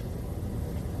and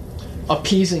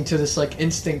appeasing to this like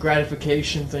instant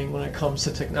gratification thing when it comes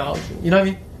to technology. You know what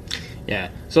I mean? Yeah.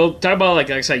 So talk about like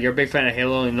I said, you're a big fan of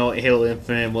Halo. You know, Halo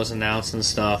Infinite was announced and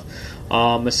stuff.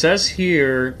 It says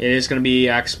here it is going to be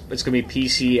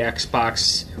PC,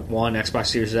 Xbox One, Xbox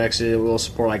Series X. It will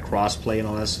support like crossplay and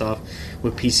all that stuff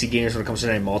with PC games when it comes to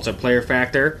that multiplayer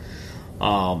factor.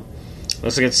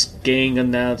 Looks like it's getting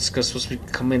announced because it's supposed to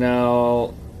be coming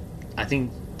out. I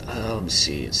think. Let me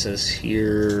see. It says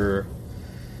here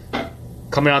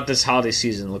coming out this holiday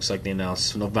season. Looks like they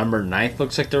announced November 9th.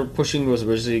 Looks like they're pushing. It was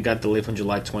originally got delayed from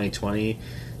July 2020,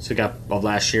 so it got of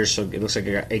last year. So it looks like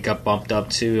it got bumped up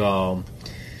to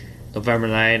November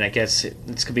 9th. I guess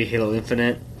it's gonna be Halo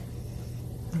Infinite.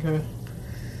 Okay.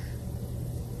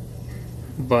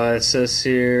 But it says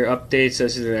here, updates,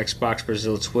 says here their Xbox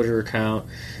Brazil Twitter account.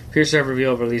 Appears to have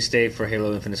revealed a release date for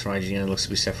Halo Infinite from IGN. It looks to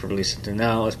be set for release until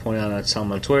now. As pointed out on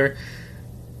some on Twitter,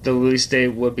 the release date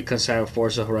would be coincided with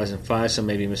Forza Horizon 5, so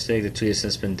maybe a mistake. The tweet has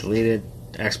since been deleted.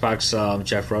 Xbox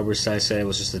Jeff Roberts said it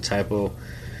was just a typo.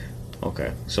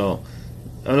 Okay, so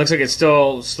it looks like it's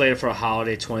still slated for a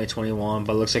holiday 2021,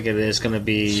 but it looks like it is going to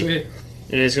be... Sweet.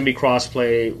 It is going to be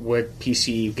cross-play with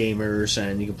PC gamers,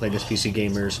 and you can play as PC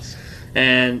gamers.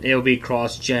 And it'll be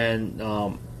cross-gen.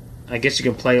 I guess you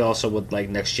can play also with like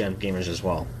next-gen gamers as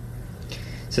well.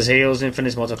 It says Halo's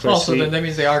Infinite's multiplayer suite. Then that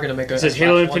means they are going to make a... It says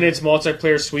Halo Infinite's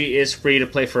multiplayer suite is free to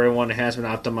play for everyone. It has been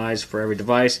optimized for every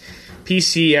device.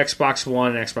 PC, Xbox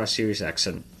One, and Xbox Series X,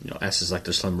 and S is like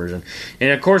the slim version.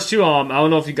 And of course, too, I don't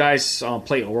know if you guys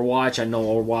play Overwatch. I know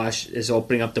Overwatch is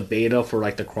opening up the beta for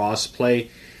like the cross-play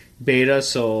beta.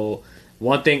 So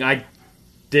one thing I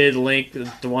did link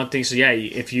the one thing. So yeah,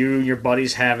 if you and your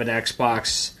buddies have an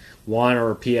Xbox One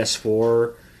or a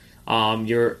PS4,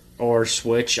 or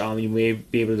Switch, you may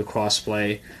be able to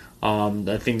crossplay.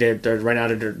 I think they're right now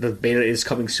the beta is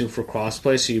coming soon for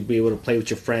crossplay, so you'll be able to play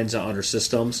with your friends on other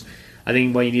systems. I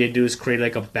think what you need to do is create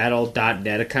like a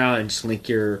Battle.net account and just link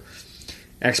your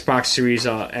Xbox Series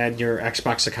and your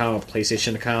Xbox account, a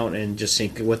PlayStation account, and just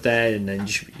sync it with that, and then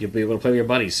you'll be able to play with your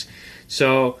buddies.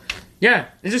 So, yeah,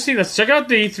 interesting. Let's check out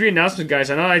the E3 announcement,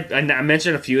 guys. I know I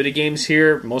mentioned a few of the games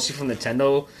here, mostly from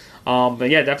Nintendo.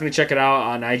 But yeah, definitely check it out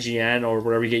on IGN or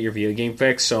wherever you get your video game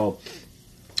fix. So,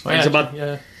 it's about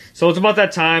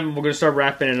that time. We're going to start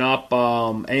wrapping it up.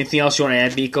 Anything else you want to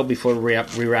add, Biko, before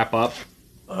we wrap up?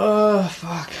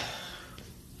 Fuck.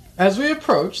 As we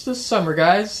approach this summer,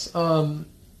 guys,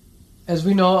 as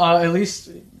we know, at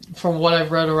least from what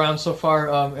I've read around so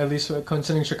far, at least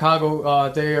considering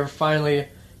Chicago, they are finally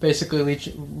basically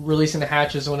releasing the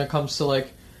hatches when it comes to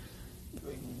like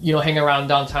hanging around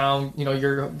downtown,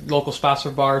 your local spots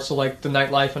or bars, so like the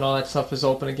nightlife and all that stuff is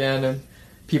open again, and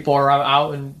people are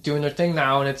out and doing their thing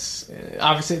now, and it's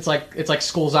obviously it's like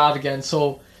school's out again.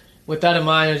 So with that in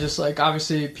mind, it's just like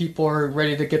obviously people are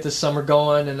ready to get this summer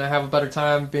going and have a better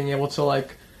time being able to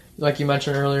like you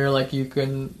mentioned earlier, like you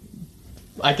can,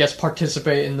 I guess,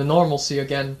 participate in the normalcy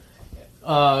again.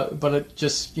 But it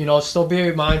just, still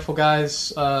be mindful,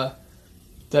 guys,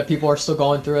 that people are still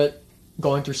going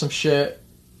through some shit,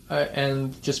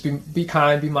 and just be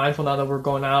kind, be mindful now that we're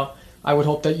going out. I would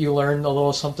hope that you learn a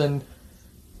little something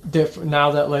different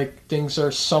now that like things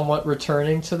are somewhat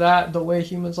returning to that the way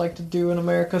humans like to do in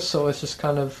America. So it's just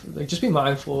kind of like just be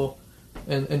mindful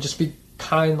and just be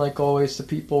kind, like always, to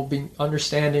people. Be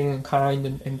understanding and kind,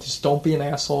 and just don't be an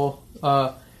asshole.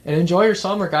 And enjoy your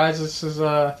summer, guys. This is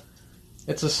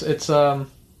it's going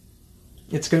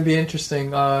to be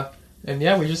interesting. And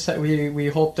yeah, we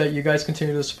hope that you guys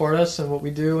continue to support us and what we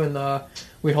do, and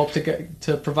we hope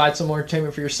to provide some more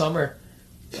entertainment for your summer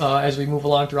as we move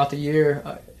along throughout the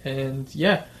year. And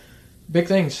yeah, big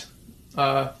things.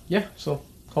 Yeah, so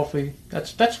hopefully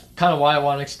that's kind of why I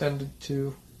want to extend it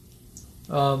to.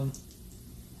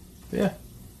 Yeah.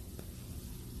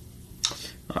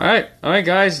 All right,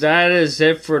 guys, that is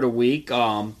it for the week.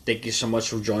 Thank you so much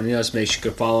for joining us. Make sure you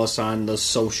can follow us on the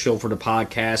social for the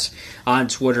podcast, on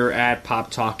Twitter at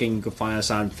Pop Talking. You can find us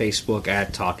on Facebook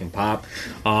at Talking Pop.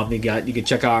 You can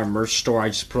check out our merch store. I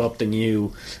just put up the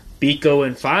new Biko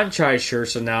and Franchise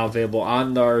shirts are now available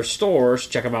on our stores.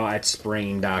 Check them out at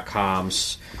spring.com.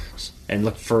 And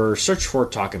search for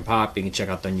Talking Pop. You can check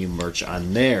out the new merch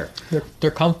on there. They're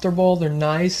comfortable, they're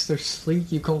nice, they're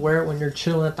sleek. You can wear it when you're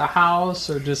chilling at the house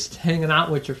or just hanging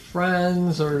out with your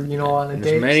friends or, on a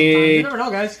date. You never know,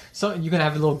 guys. So you can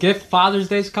have a little gift. Father's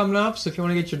Day's coming up, so if you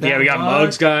want to get your dad we got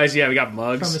mugs, guys. Yeah, we got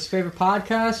mugs. From his favorite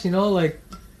podcast,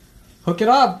 hook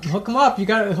them up. You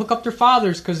got to hook up their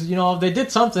fathers because, they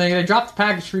did something. They dropped the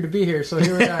package for you to be here, so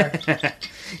here we are.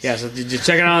 Yeah, so just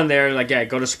check it out on there.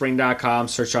 Go to spring.com,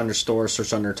 search under store,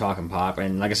 search under Talking Pop,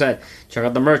 and like I said, check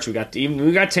out the merch. We got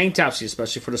tank tops,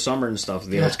 especially for the summer and stuff.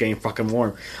 It's getting fucking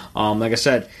warm. Like I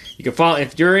said, you can follow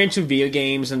if you're into video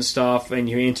games and stuff, and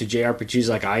you're into JRPGs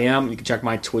like I am. You can check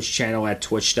my Twitch channel at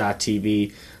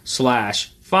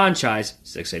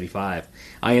twitch.tv/Franchise685.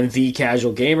 I am the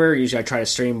casual gamer. Usually I try to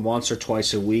stream once or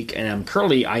twice a week, and I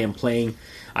am playing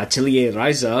Atelier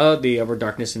Ryza, The Ever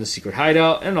Darkness in the Secret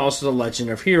Hideout, and also The Legend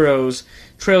of Heroes,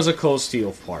 Trails of Cold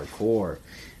Steel Part 4.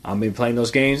 I've been playing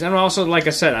those games, and also, like I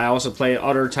said, I also play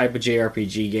other type of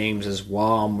JRPG games as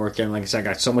well. I'm working, like I said, I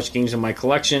got so much games in my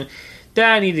collection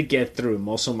that I need to get through.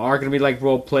 Most of them are going to be like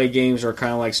role-play games or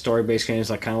kind of like story-based games,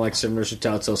 kind of like similar to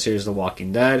Telltale series The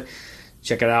Walking Dead.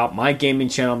 Check it out. My gaming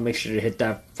channel, make sure to hit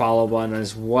that follow button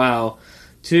as well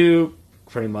to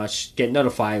pretty much get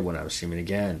notified when I'm streaming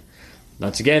again.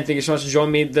 Once again, thank you so much for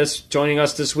joining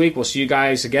us this week. We'll see you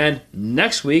guys again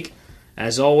next week.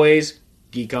 As always,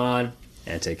 geek on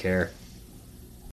and take care.